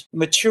 means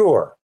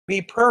mature.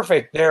 Be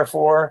perfect,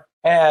 therefore,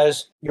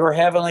 as your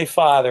heavenly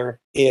Father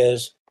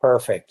is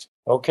perfect.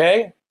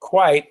 Okay?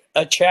 Quite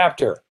a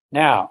chapter.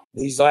 Now,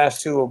 these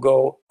last two will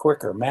go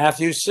quicker.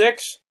 Matthew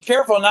 6,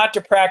 careful not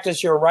to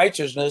practice your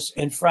righteousness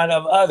in front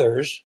of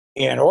others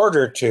in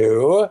order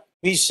to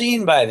be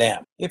seen by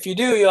them. If you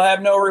do, you'll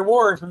have no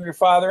reward from your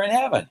Father in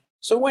heaven.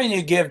 So when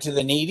you give to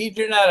the needy,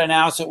 do not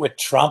announce it with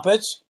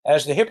trumpets,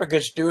 as the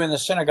hypocrites do in the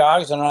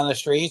synagogues and on the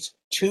streets,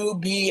 to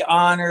be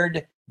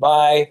honored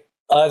by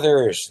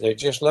others. They're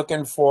just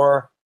looking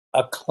for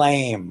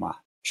acclaim.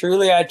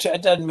 Truly,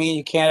 it doesn't mean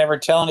you can't ever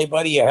tell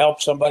anybody you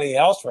helped somebody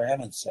else, for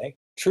heaven's sake.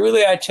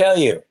 Truly, I tell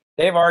you,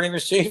 they've already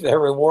received their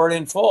reward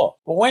in full.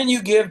 But when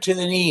you give to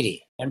the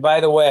needy, and by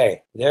the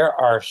way, there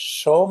are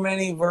so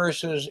many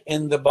verses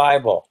in the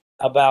Bible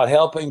about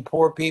helping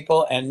poor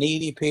people and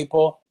needy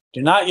people.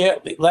 Do not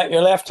yet let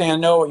your left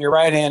hand know what your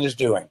right hand is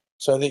doing,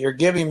 so that your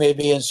giving may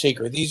be in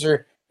secret.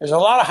 There's a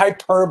lot of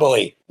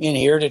hyperbole in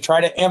here to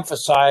try to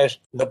emphasize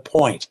the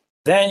point.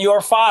 Then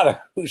your Father,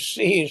 who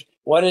sees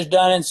what is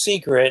done in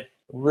secret,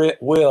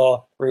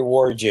 will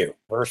reward you.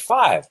 Verse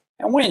 5,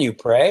 and when you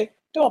pray,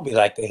 don't be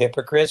like the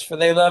hypocrites, for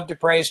they love to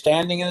pray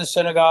standing in the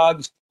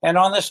synagogues and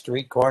on the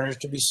street corners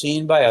to be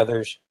seen by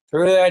others.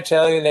 Truly I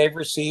tell you, they've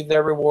received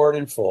their reward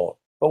in full.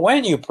 But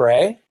when you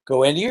pray,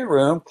 go into your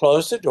room,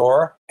 close the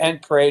door,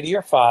 and pray to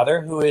your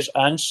Father who is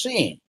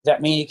unseen. Does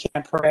that mean you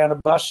can't pray on a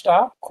bus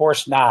stop? Of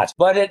course not.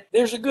 But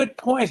there's a good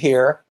point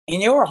here.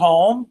 In your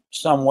home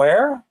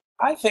somewhere,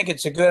 I think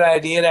it's a good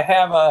idea to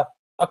have a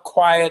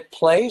quiet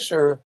place,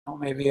 or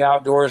maybe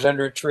outdoors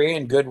under a tree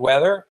in good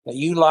weather that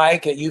you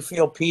like, that you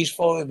feel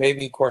peaceful.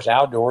 Maybe, of course,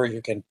 outdoors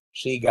you can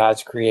see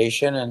God's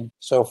creation and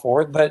so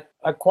forth, but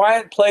a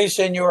quiet place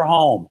in your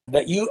home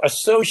that you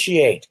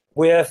associate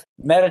with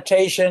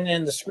meditation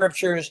in the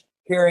scriptures,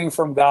 hearing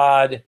from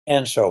God,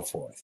 and so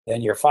forth.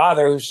 Then your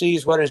Father who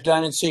sees what is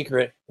done in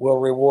secret will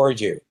reward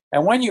you.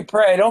 And when you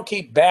pray, don't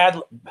keep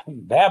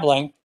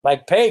babbling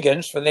like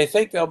pagans, for they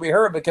think they'll be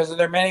heard because of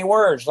their many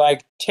words.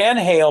 Like 10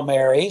 Hail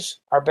Marys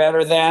are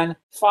better than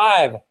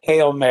 5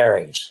 Hail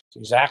Marys. It's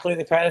exactly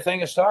the kind of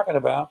thing it's talking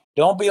about.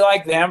 Don't be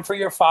like them, for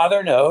your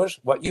Father knows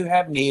what you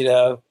have need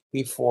of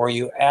before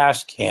you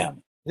ask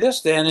him.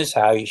 This then is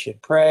how you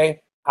should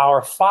pray.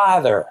 Our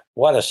Father,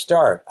 what a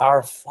start.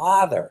 Our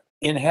Father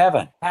in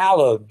heaven,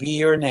 hallowed be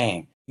your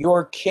name.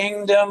 Your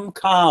kingdom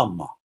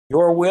come.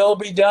 Your will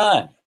be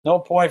done. No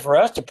point for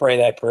us to pray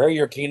that prayer.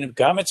 Your kingdom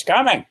come, it's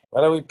coming,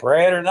 whether we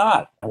pray it or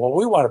not. And what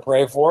we want to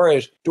pray for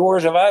is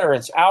doors of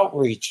utterance,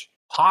 outreach,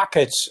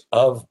 pockets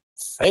of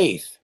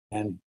faith,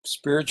 and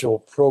spiritual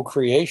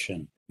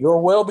procreation.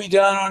 Your will be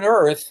done on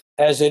earth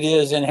as it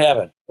is in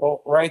heaven.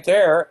 Well, right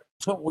there,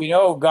 we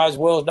know God's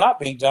will is not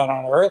being done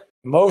on earth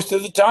most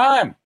of the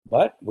time.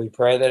 But we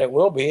pray that it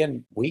will be,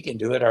 and we can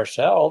do it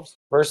ourselves.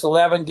 Verse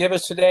 11, give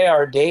us today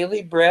our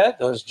daily bread.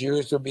 Those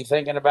Jews will be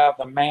thinking about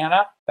the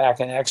manna back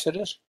in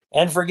Exodus.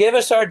 And forgive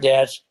us our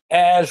debts,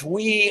 as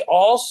we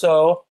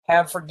also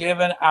have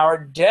forgiven our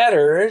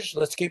debtors.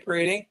 Let's keep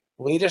reading.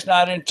 Lead us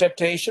not into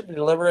temptation, but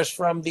deliver us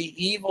from the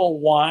evil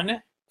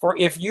one. For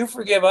if you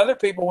forgive other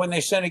people when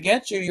they sin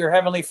against you, your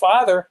heavenly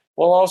Father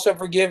will also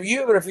forgive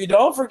you. But if you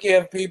don't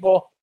forgive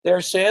people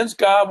their sins,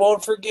 God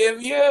won't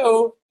forgive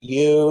you.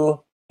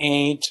 You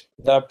ain't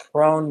the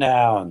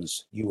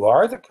pronouns. You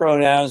are the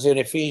pronouns in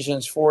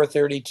Ephesians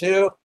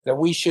 4:32, that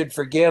we should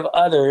forgive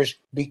others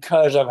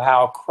because of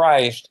how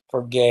Christ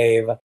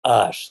forgave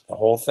us. The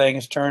whole thing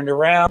is turned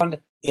around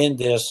in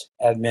this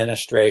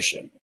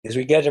administration. As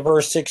we get to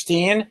verse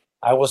 16,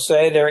 I will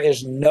say there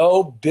is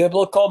no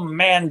biblical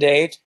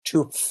mandate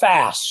to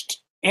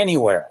fast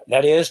anywhere.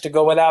 That is, to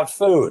go without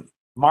food.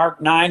 Mark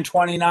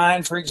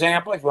 9:29, for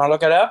example, if you want to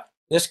look it up.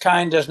 This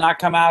kind does not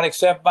come out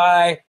except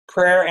by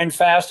prayer and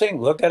fasting.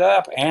 Look it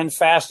up. And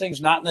fasting's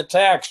not in the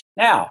text.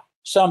 Now,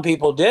 some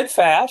people did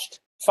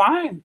fast.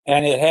 Fine.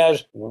 And it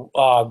has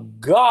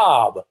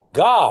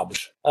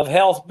gobs of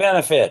health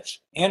benefits.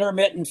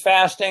 Intermittent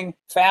fasting,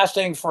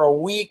 fasting for a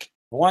week,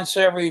 once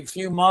every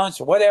few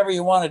months, whatever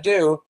you want to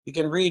do. You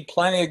can read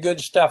plenty of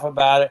good stuff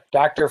about it.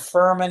 Dr.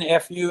 Furman,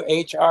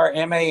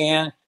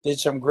 Fuhrman, did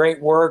some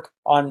great work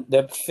on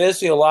the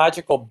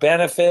physiological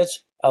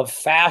benefits of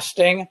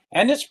fasting,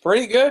 and it's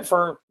pretty good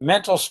for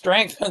mental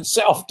strength and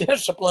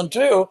self-discipline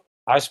too.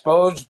 I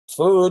suppose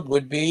food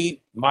would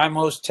be my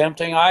most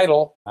tempting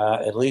idol.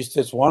 At least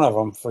it's one of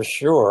them for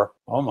sure.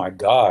 Oh my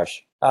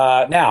gosh.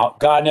 Now,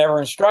 God never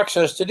instructs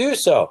us to do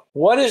so.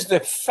 What is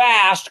the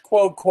fast,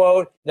 quote,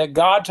 quote, that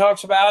God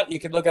talks about? You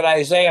can look at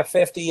Isaiah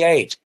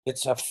 58.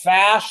 It's a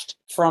fast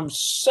from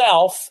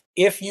self,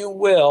 if you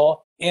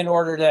will, in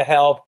order to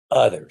help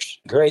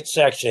others. Great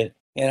section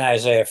in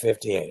Isaiah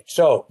 58.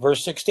 So,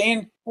 verse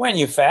 16, when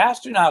you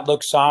fast, do not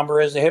look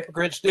somber as the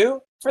hypocrites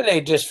do, for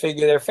they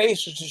disfigure their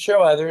faces to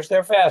show others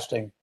they're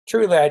fasting.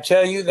 Truly, I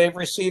tell you, they've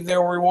received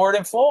their reward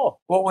in full.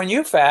 But when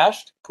you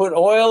fast, put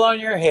oil on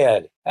your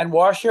head and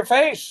wash your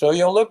face so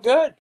you'll look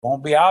good.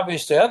 Won't be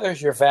obvious to others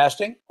you're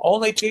fasting,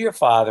 only to your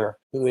Father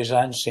who is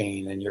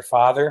unseen. And your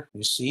Father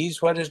who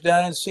sees what is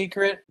done in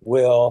secret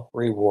will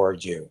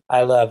reward you.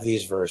 I love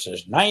these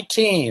verses.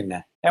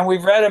 19. And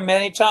we've read them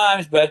many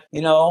times, but,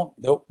 you know,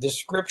 the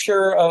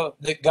scripture of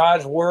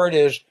God's word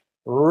is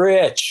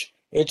rich.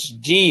 It's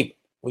deep.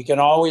 We can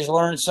always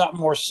learn something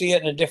or see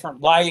it in a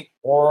different light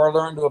or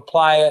learn to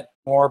apply it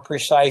more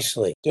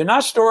precisely. Do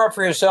not store up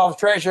for yourselves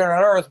treasure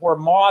on earth where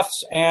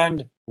moths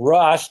and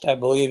rust, I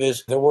believe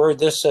is the word,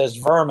 this says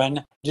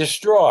vermin,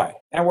 destroy,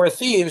 and where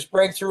thieves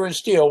break through and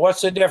steal.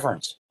 What's the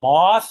difference?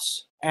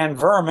 Moths and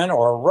vermin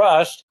or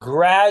rust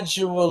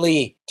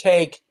gradually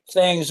take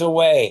things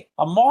away.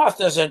 A moth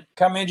doesn't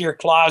come into your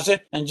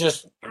closet and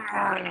just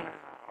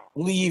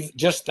leave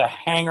just a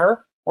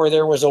hanger where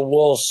there was a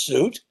wool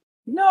suit.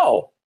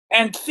 No.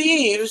 And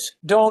thieves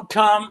don't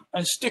come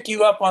and stick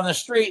you up on the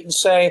street and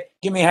say,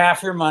 give me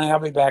half your money, I'll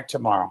be back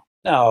tomorrow.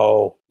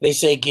 No, they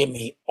say, give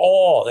me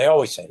all. They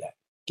always say that.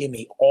 Give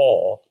me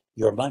all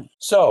your money.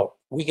 So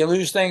we can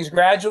lose things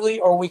gradually,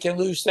 or we can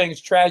lose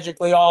things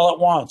tragically all at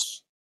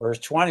once. Verse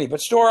 20,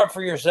 but store up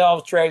for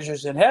yourselves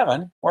treasures in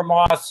heaven, where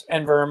moths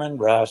and vermin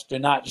rust do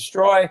not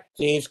destroy.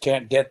 Thieves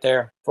can't get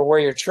there. For where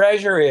your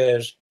treasure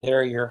is,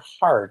 there your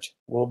heart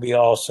will be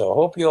also.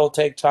 Hope you'll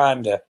take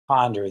time to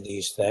ponder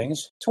these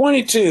things.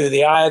 22,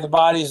 the eye of the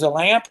body is a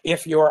lamp.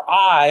 If your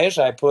eyes,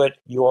 I put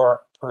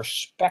your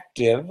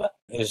perspective,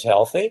 is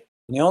healthy.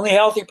 And the only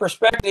healthy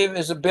perspective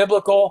is a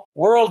biblical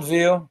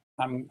worldview.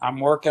 I'm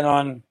working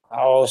on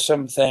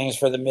some things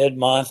for the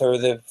mid-month or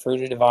the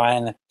fruit of divine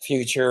in the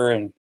future,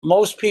 and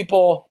most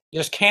people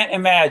just can't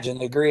imagine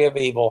the degree of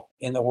evil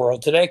in the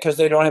world today because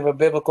they don't have a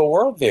biblical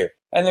worldview,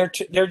 and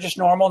they're just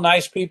normal,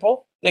 nice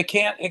people. They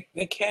can't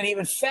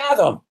even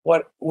fathom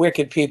what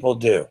wicked people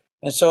do,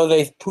 and so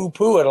they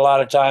poo-poo it a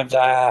lot of times.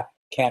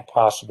 Can't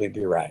possibly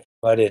be right,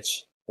 but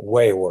it's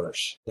way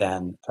worse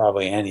than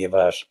probably any of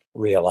us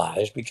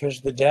realize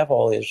because the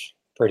devil is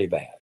pretty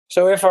bad.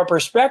 So if our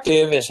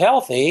perspective is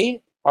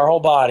healthy, our whole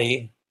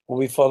body will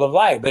be full of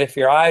light. But if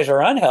your eyes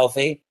are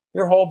unhealthy,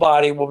 your whole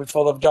body will be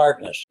full of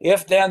darkness.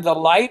 If then the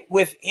light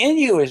within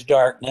you is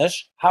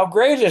darkness, how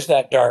great is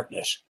that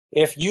darkness?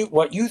 If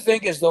what you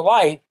think is the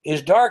light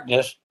is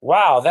darkness,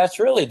 wow, that's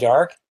really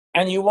dark.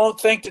 And you won't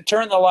think to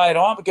turn the light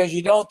on because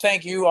you don't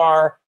think you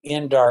are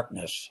in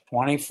darkness.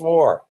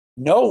 24,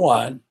 no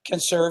one can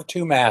serve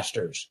two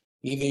masters.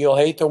 Either you'll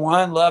hate the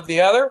one, love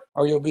the other,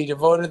 or you'll be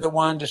devoted to the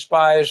one,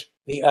 despise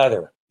the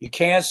other. You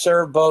can't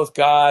serve both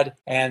God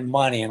and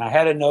money. And I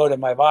had a note in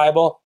my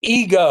Bible,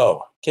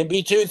 ego can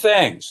be two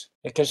things.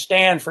 It can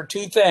stand for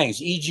two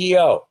things,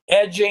 EGO,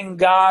 edging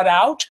God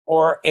out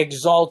or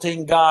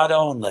exalting God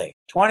only.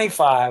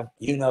 25,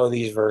 you know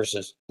these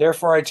verses.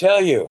 Therefore I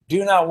tell you,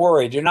 do not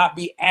worry, do not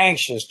be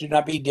anxious, do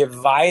not be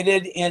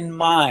divided in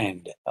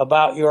mind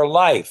about your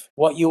life,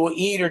 what you will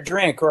eat or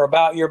drink, or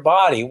about your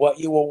body, what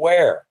you will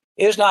wear.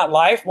 Is not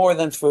life more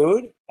than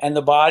food, and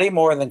the body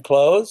more than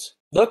clothes?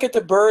 Look at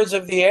the birds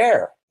of the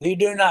air. They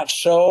do not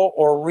sow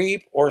or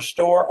reap or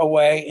store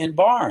away in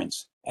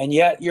barns, and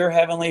yet your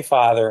heavenly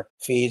Father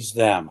feeds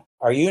them.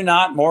 Are you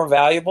not more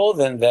valuable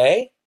than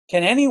they?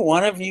 Can any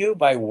one of you,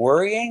 by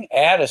worrying,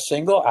 add a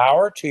single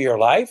hour to your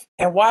life?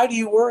 And why do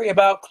you worry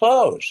about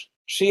clothes?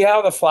 See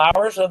how the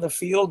flowers of the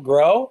field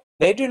grow?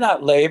 They do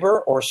not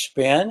labor or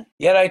spin.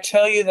 Yet I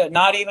tell you that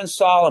not even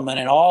Solomon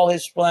in all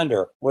his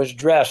splendor was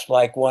dressed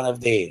like one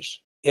of these.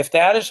 If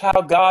that is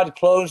how God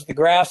clothes the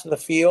grass of the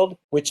field,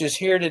 which is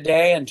here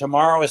today and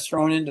tomorrow is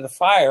thrown into the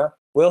fire,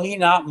 will he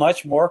not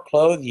much more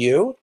clothe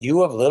you,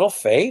 you of little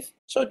faith?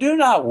 So do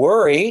not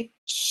worry,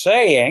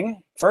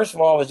 saying, first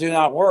of all, was do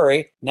not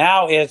worry.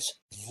 Now it's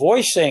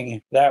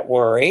voicing that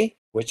worry,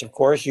 which of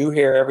course you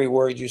hear every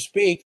word you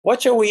speak.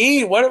 What shall we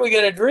eat? What are we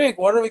going to drink?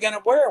 What are we going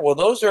to wear? Well,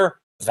 those are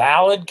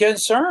valid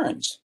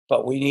concerns,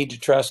 but we need to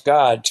trust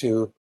God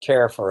to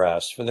care for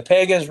us. For the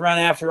pagans run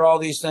after all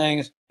these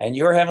things, and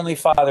your heavenly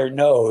Father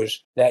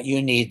knows that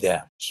you need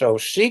them. So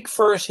seek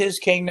first his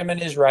kingdom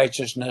and his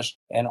righteousness,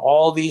 and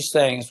all these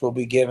things will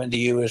be given to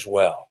you as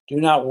well. Do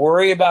not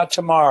worry about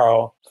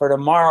tomorrow, for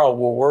tomorrow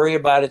will worry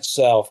about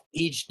itself.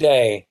 Each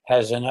day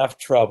has enough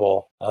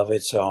trouble of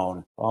its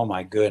own. Oh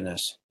my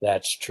goodness,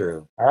 that's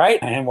true. All right,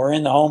 and we're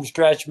in the home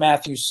stretch,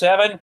 Matthew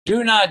 7.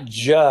 Do not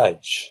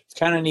judge. It's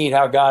kind of neat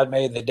how God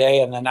made the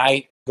day and the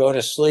night. Go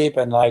to sleep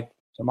and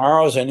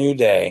tomorrow's a new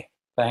day.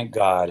 Thank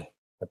God.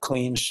 A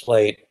clean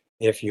slate,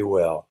 if you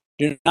will.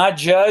 Do not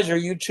judge, or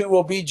you too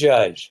will be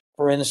judged.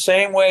 For in the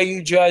same way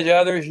you judge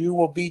others, you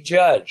will be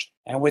judged.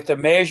 And with the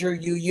measure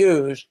you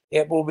use,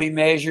 it will be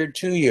measured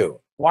to you.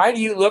 Why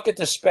do you look at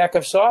the speck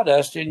of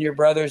sawdust in your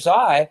brother's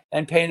eye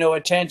and pay no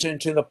attention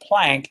to the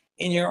plank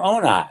in your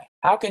own eye?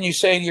 How can you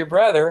say to your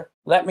brother,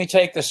 let me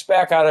take the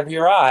speck out of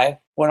your eye,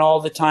 when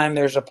all the time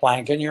there's a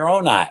plank in your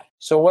own eye?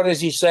 So what is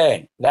he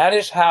saying? That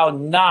is how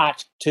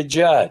not to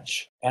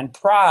judge. And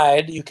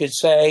pride, you could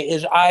say,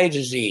 is eye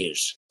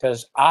disease,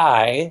 because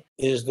I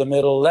is the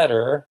middle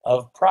letter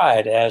of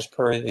pride, as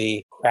per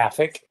the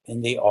graphic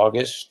in the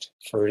August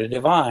Fruit of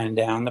Divine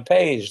down the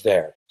page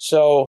there.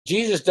 So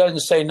Jesus doesn't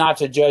say not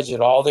to judge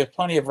at all. There's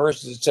plenty of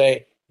verses that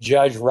say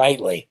judge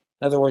rightly.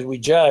 In other words, we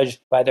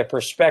judge by the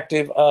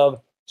perspective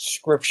of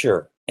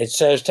Scripture. It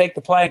says take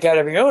the plank out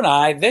of your own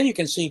eye, then you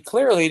can see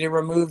clearly to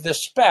remove the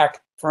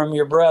speck from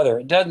your brother.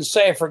 It doesn't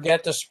say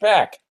forget the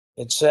speck.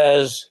 It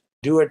says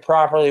do it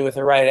properly with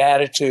the right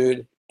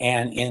attitude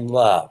and in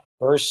love.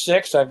 Verse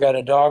 6, I've got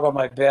a dog on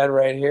my bed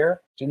right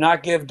here. Do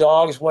not give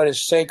dogs what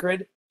is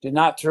sacred. Do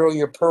not throw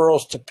your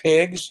pearls to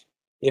pigs.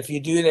 If you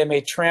do, they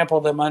may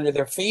trample them under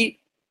their feet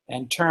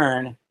and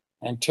turn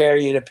and tear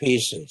you to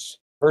pieces.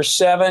 Verse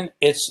 7,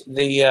 it's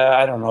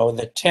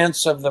the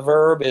tense of the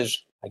verb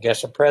is, I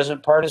guess, a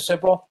present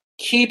participle.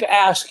 Keep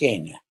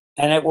asking,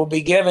 and it will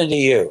be given to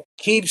you.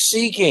 Keep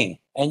seeking,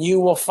 and you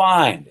will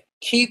find.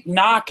 Keep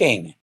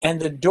knocking,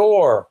 and the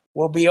door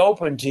will be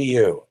open to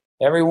you.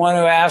 Everyone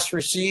who asks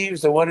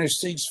receives, the one who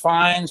seeks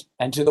finds,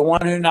 and to the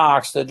one who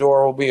knocks, the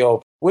door will be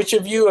open. Which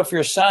of you, if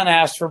your son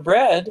asks for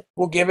bread,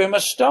 will give him a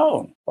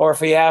stone? Or if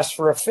he asks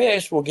for a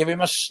fish, will give him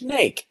a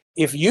snake?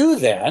 If you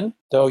then,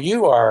 though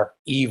you are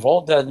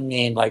evil, doesn't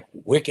mean like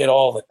wicked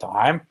all the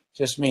time,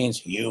 just means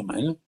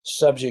human,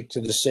 subject to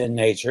the sin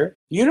nature.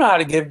 You know how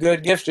to give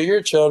good gifts to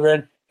your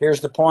children.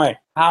 Here's the point.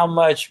 How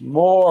much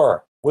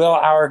more will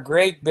our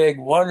great, big,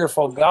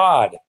 wonderful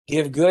God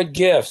give good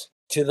gifts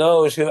to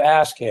those who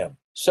ask him?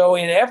 So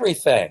in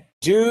everything,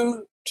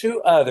 do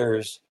to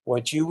others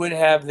what you would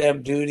have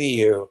them do to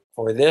you,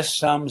 for this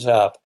sums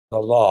up the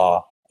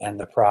law and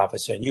the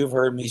prophets. And you've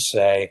heard me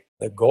say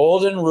the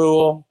golden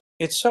rule,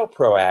 it's so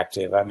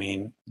proactive. I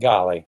mean,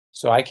 golly.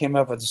 So I came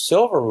up with the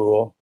silver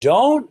rule.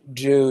 Don't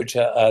do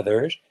to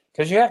others,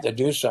 because you have to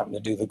do something to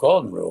do the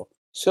golden rule.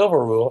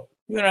 Silver rule,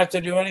 you don't have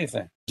to do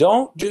anything.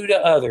 Don't do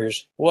to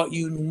others what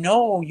you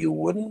know you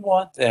wouldn't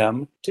want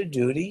them to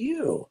do to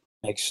you.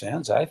 Makes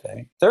sense, I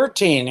think.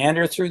 13,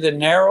 enter through the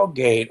narrow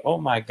gate. Oh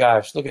my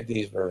gosh, look at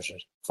these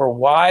verses. For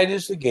wide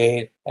is the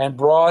gate and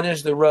broad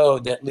is the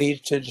road that leads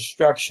to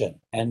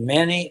destruction, and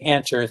many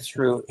enter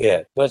through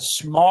it. But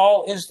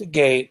small is the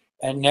gate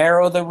and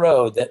narrow the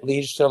road that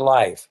leads to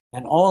life,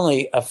 and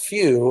only a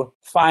few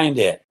find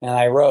it. And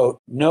I wrote,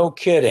 no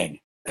kidding.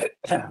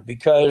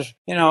 Because,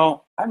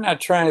 I'm not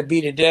trying to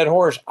beat a dead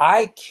horse.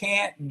 I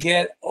can't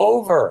get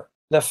over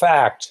the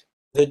fact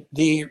that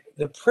the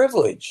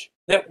privilege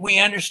that we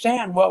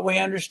understand what we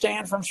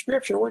understand from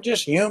Scripture. We're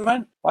just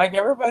human like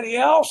everybody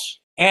else.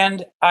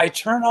 And I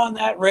turn on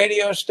that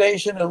radio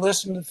station to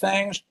listen to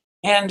things,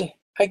 and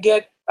I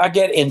get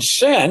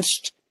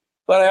incensed,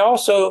 but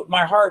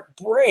my heart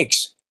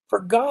breaks for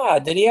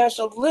God that he has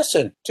to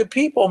listen to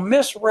people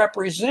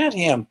misrepresent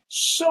him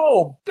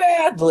so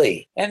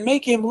badly and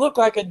make him look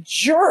like a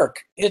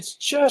jerk. It's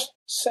just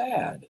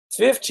sad.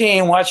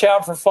 15, watch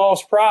out for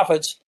false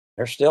prophets.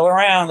 They're still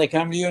around. They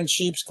come to you in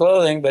sheep's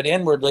clothing, but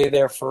inwardly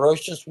they're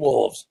ferocious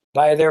wolves.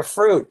 By their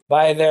fruit,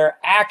 by their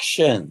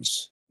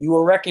actions, you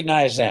will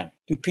recognize them.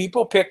 Do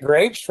people pick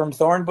grapes from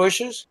thorn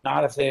bushes?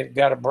 Not if they've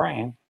got a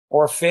brain.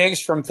 Or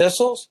figs from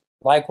thistles?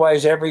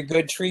 Likewise, every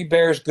good tree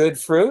bears good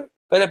fruit,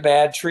 but a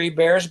bad tree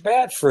bears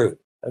bad fruit.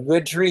 A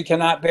good tree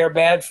cannot bear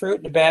bad fruit,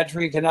 and a bad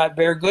tree cannot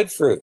bear good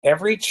fruit.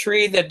 Every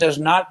tree that does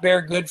not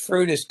bear good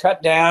fruit is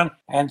cut down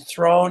and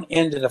thrown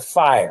into the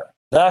fire.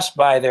 Thus,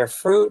 by their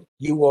fruit,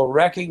 you will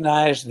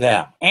recognize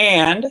them.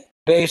 And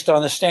based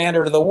on the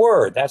standard of the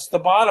word, that's the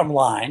bottom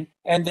line.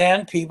 And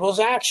then people's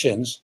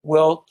actions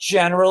will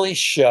generally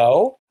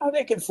show how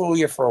they can fool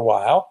you for a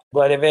while,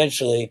 but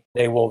eventually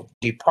they will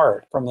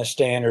depart from the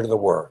standard of the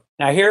word.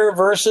 Now, here are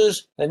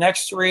verses, the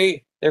next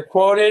three, they're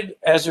quoted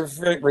as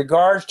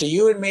regards to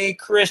you and me,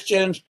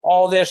 Christians.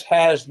 All this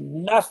has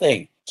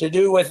nothing to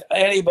do with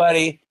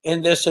anybody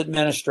in this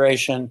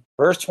administration.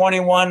 Verse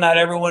 21, not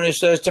everyone who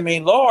says to me,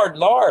 Lord,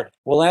 Lord,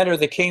 will enter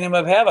the kingdom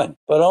of heaven,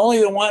 but only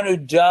the one who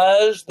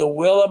does the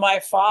will of my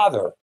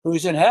Father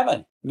who's in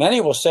heaven.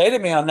 Many will say to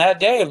me on that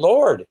day,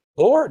 Lord,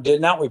 Lord,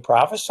 did not we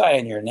prophesy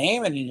in your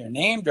name, and in your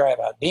name drive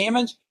out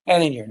demons,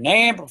 and in your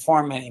name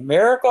perform many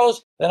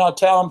miracles? Then I'll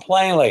tell them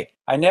plainly,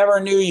 I never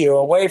knew you.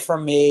 Away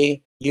from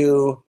me,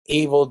 you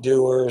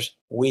evildoers.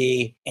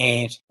 We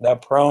ain't the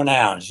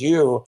pronouns.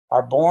 You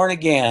are born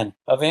again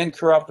of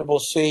incorruptible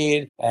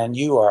seed, and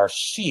you are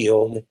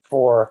sealed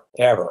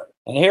forever.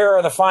 And here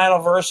are the final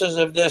verses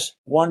of this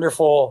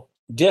wonderful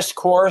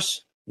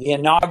discourse, the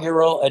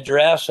inaugural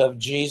address of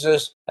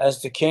Jesus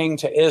as the king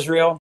to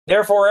Israel.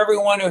 Therefore,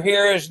 everyone who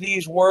hears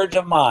these words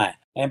of mine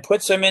and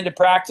puts them into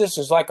practice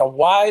is like a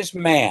wise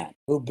man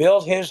who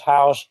built his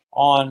house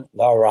on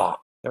the rock.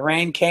 The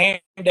rain came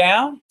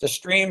down, the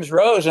streams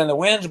rose, and the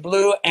winds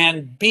blew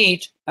and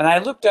beat. And I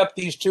looked up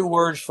these two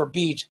words for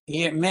beat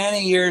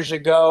many years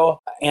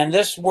ago, and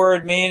this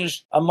word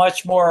means a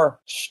much more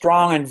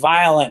strong and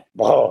violent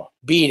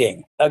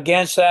beating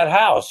against that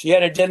house.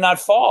 Yet it did not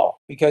fall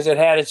because it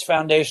had its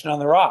foundation on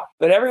the rock.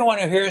 But everyone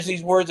who hears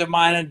these words of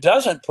mine and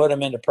doesn't put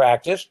them into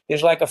practice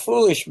is like a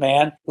foolish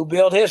man who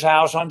built his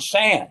house on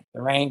sand.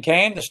 The rain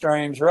came, the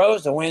streams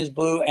rose, the winds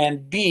blew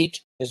and beat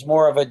is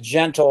more of a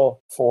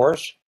gentle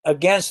force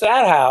against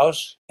that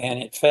house,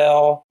 and it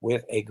fell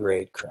with a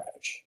great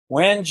crash.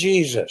 When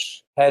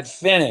Jesus had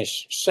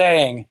finished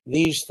saying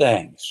these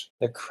things,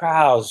 the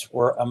crowds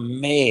were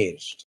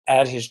amazed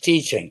at his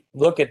teaching.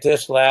 Look at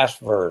this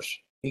last verse.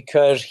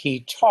 Because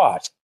he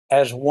taught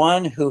as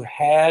one who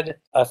had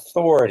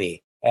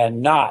authority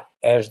and not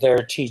as their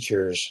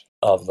teachers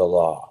of the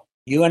law.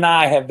 You and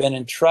I have been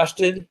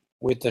entrusted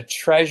with the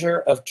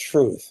treasure of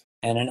truth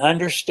and an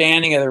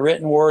understanding of the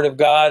written word of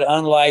God,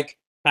 unlike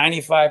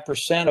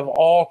 95% of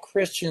all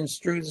Christians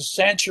through the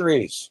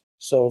centuries.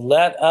 So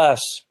let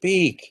us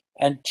speak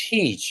and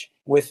teach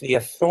with the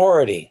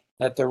authority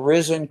that the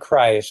risen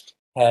Christ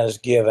has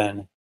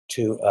given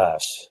to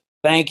us.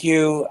 Thank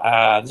you.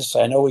 I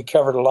know we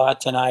covered a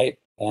lot tonight,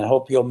 and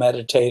hope you'll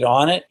meditate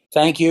on it.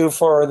 Thank you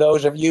for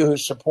those of you who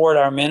support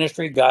our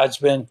ministry. God's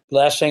been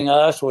blessing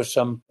us with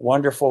some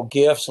wonderful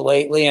gifts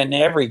lately, and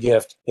every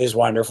gift is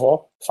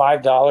wonderful.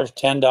 $5,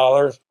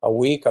 $10 a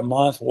week, a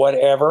month,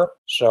 whatever.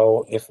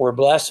 So if we're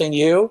blessing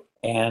you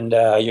and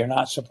you're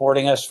not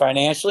supporting us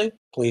financially,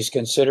 please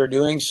consider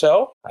doing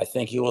so. I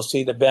think you will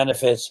see the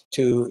benefits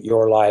to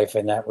your life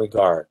in that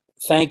regard.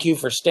 Thank you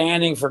for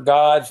standing for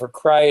God, for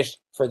Christ,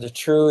 for the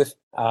truth.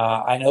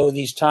 I know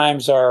these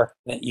times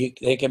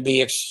they can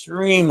be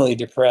extremely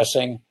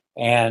depressing,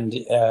 and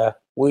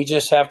we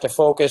just have to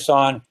focus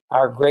on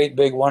our great,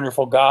 big,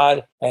 wonderful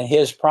God and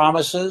his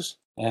promises.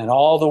 And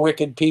all the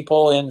wicked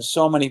people in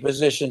so many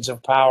positions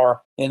of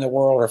power in the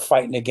world are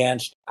fighting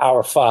against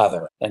our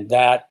Father. And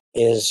that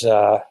is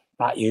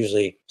not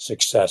usually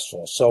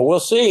successful. So we'll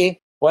see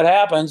what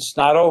happens. It's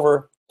not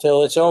over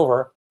till it's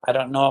over. I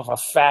don't know if a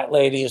fat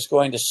lady is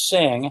going to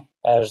sing,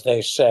 as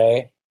they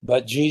say,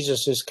 but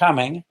Jesus is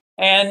coming.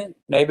 And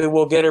maybe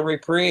we'll get a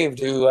reprieve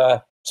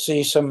to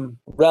see some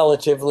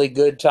relatively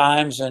good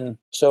times and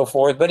so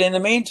forth. But in the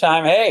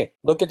meantime, hey,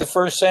 look at the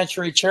first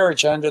century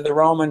church under the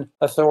Roman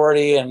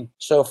authority and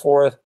so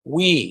forth.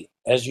 We,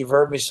 as you've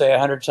heard me say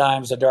 100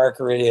 times, the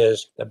darker it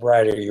is, the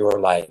brighter your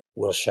light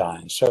will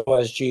shine. So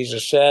as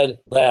Jesus said,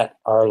 let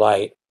our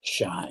light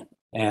shine.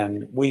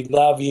 And we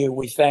love you.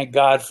 We thank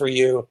God for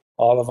you.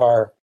 All of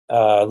our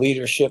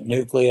leadership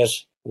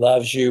nucleus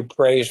loves you,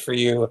 prays for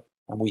you,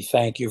 and we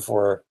thank you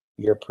for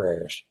your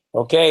prayers.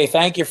 Okay,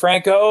 thank you,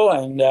 Franco,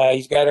 and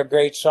he's got a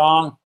great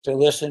song to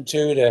listen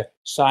to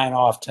sign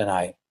off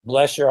tonight.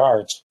 Bless your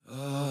hearts.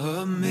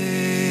 Amazing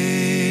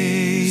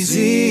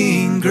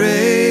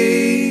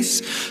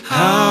grace,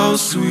 how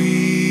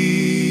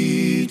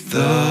sweet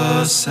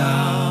the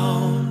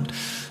sound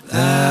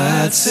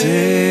that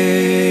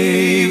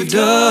saved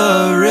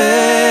a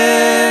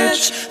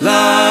wretch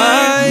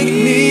like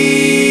me.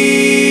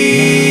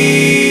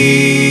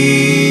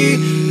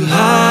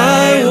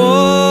 I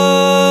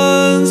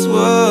once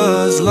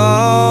was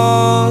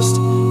lost,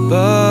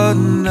 but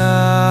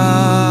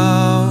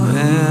now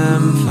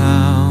am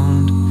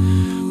found.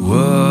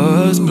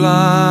 Was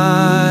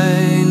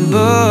blind,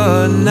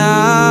 but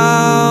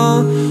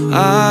now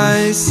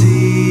I see.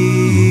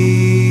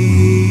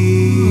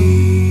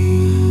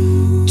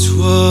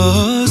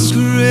 'Twas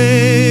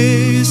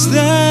grace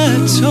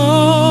that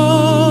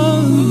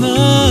taught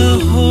my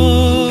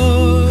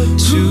heart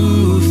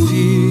to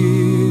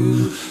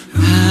fear,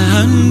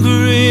 and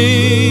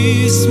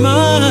grace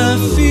my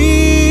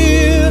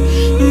fear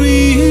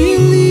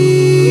relieved.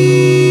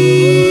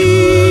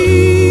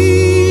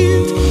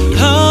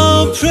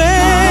 How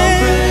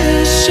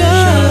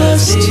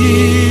precious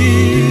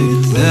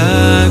did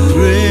that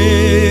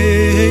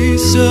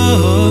grace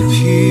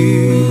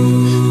appear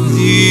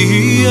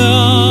the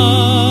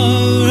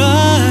hour I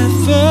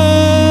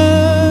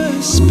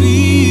first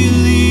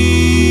believed.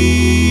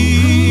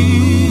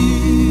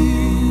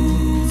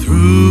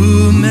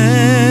 Through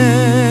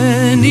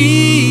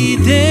many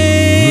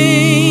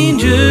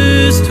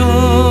dangers,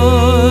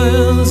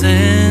 toils,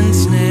 and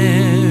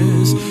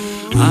snares,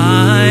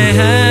 I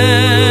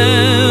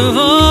have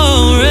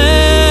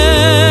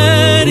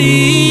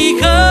already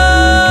come.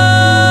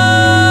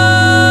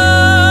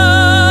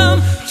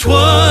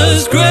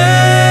 'Twas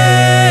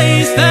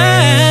grace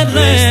that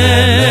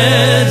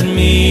led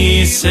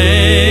me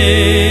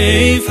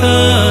safe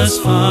thus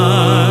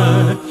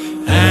far,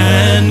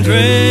 and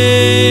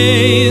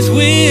grace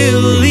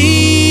will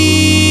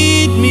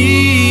lead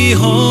me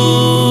home.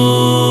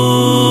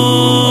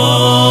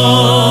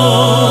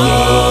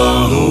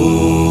 The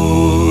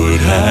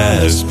Lord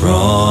has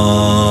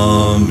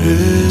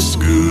promised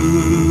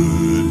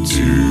good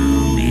to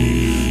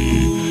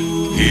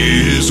me.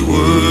 His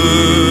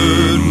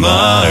word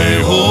my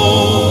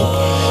hope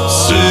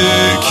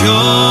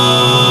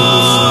secures.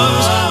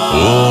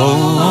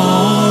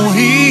 Oh,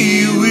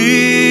 he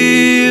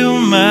will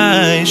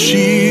my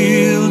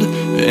shield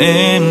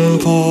and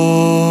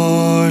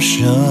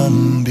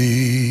portion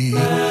be,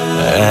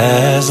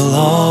 as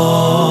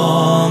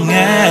long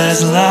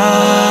as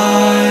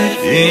life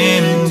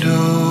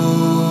endures.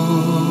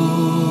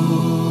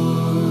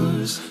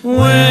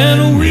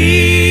 When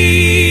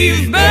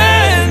we've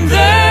been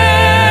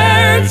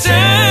there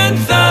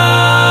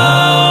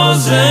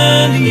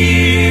 10,000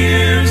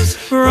 years,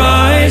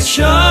 bright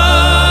shining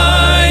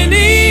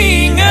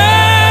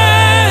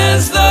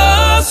as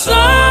the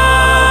sun,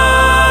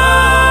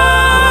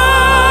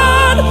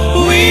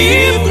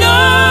 we've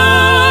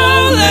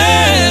no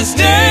less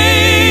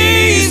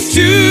days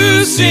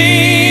to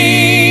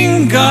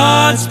sing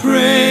God's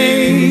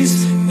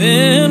praise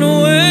than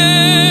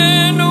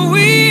when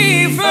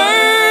we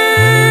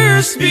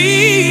first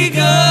begun.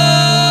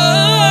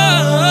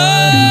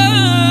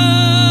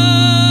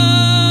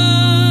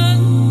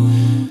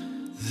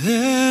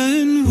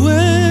 Then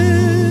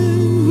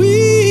when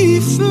we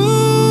first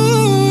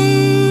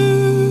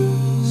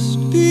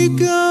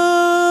begun.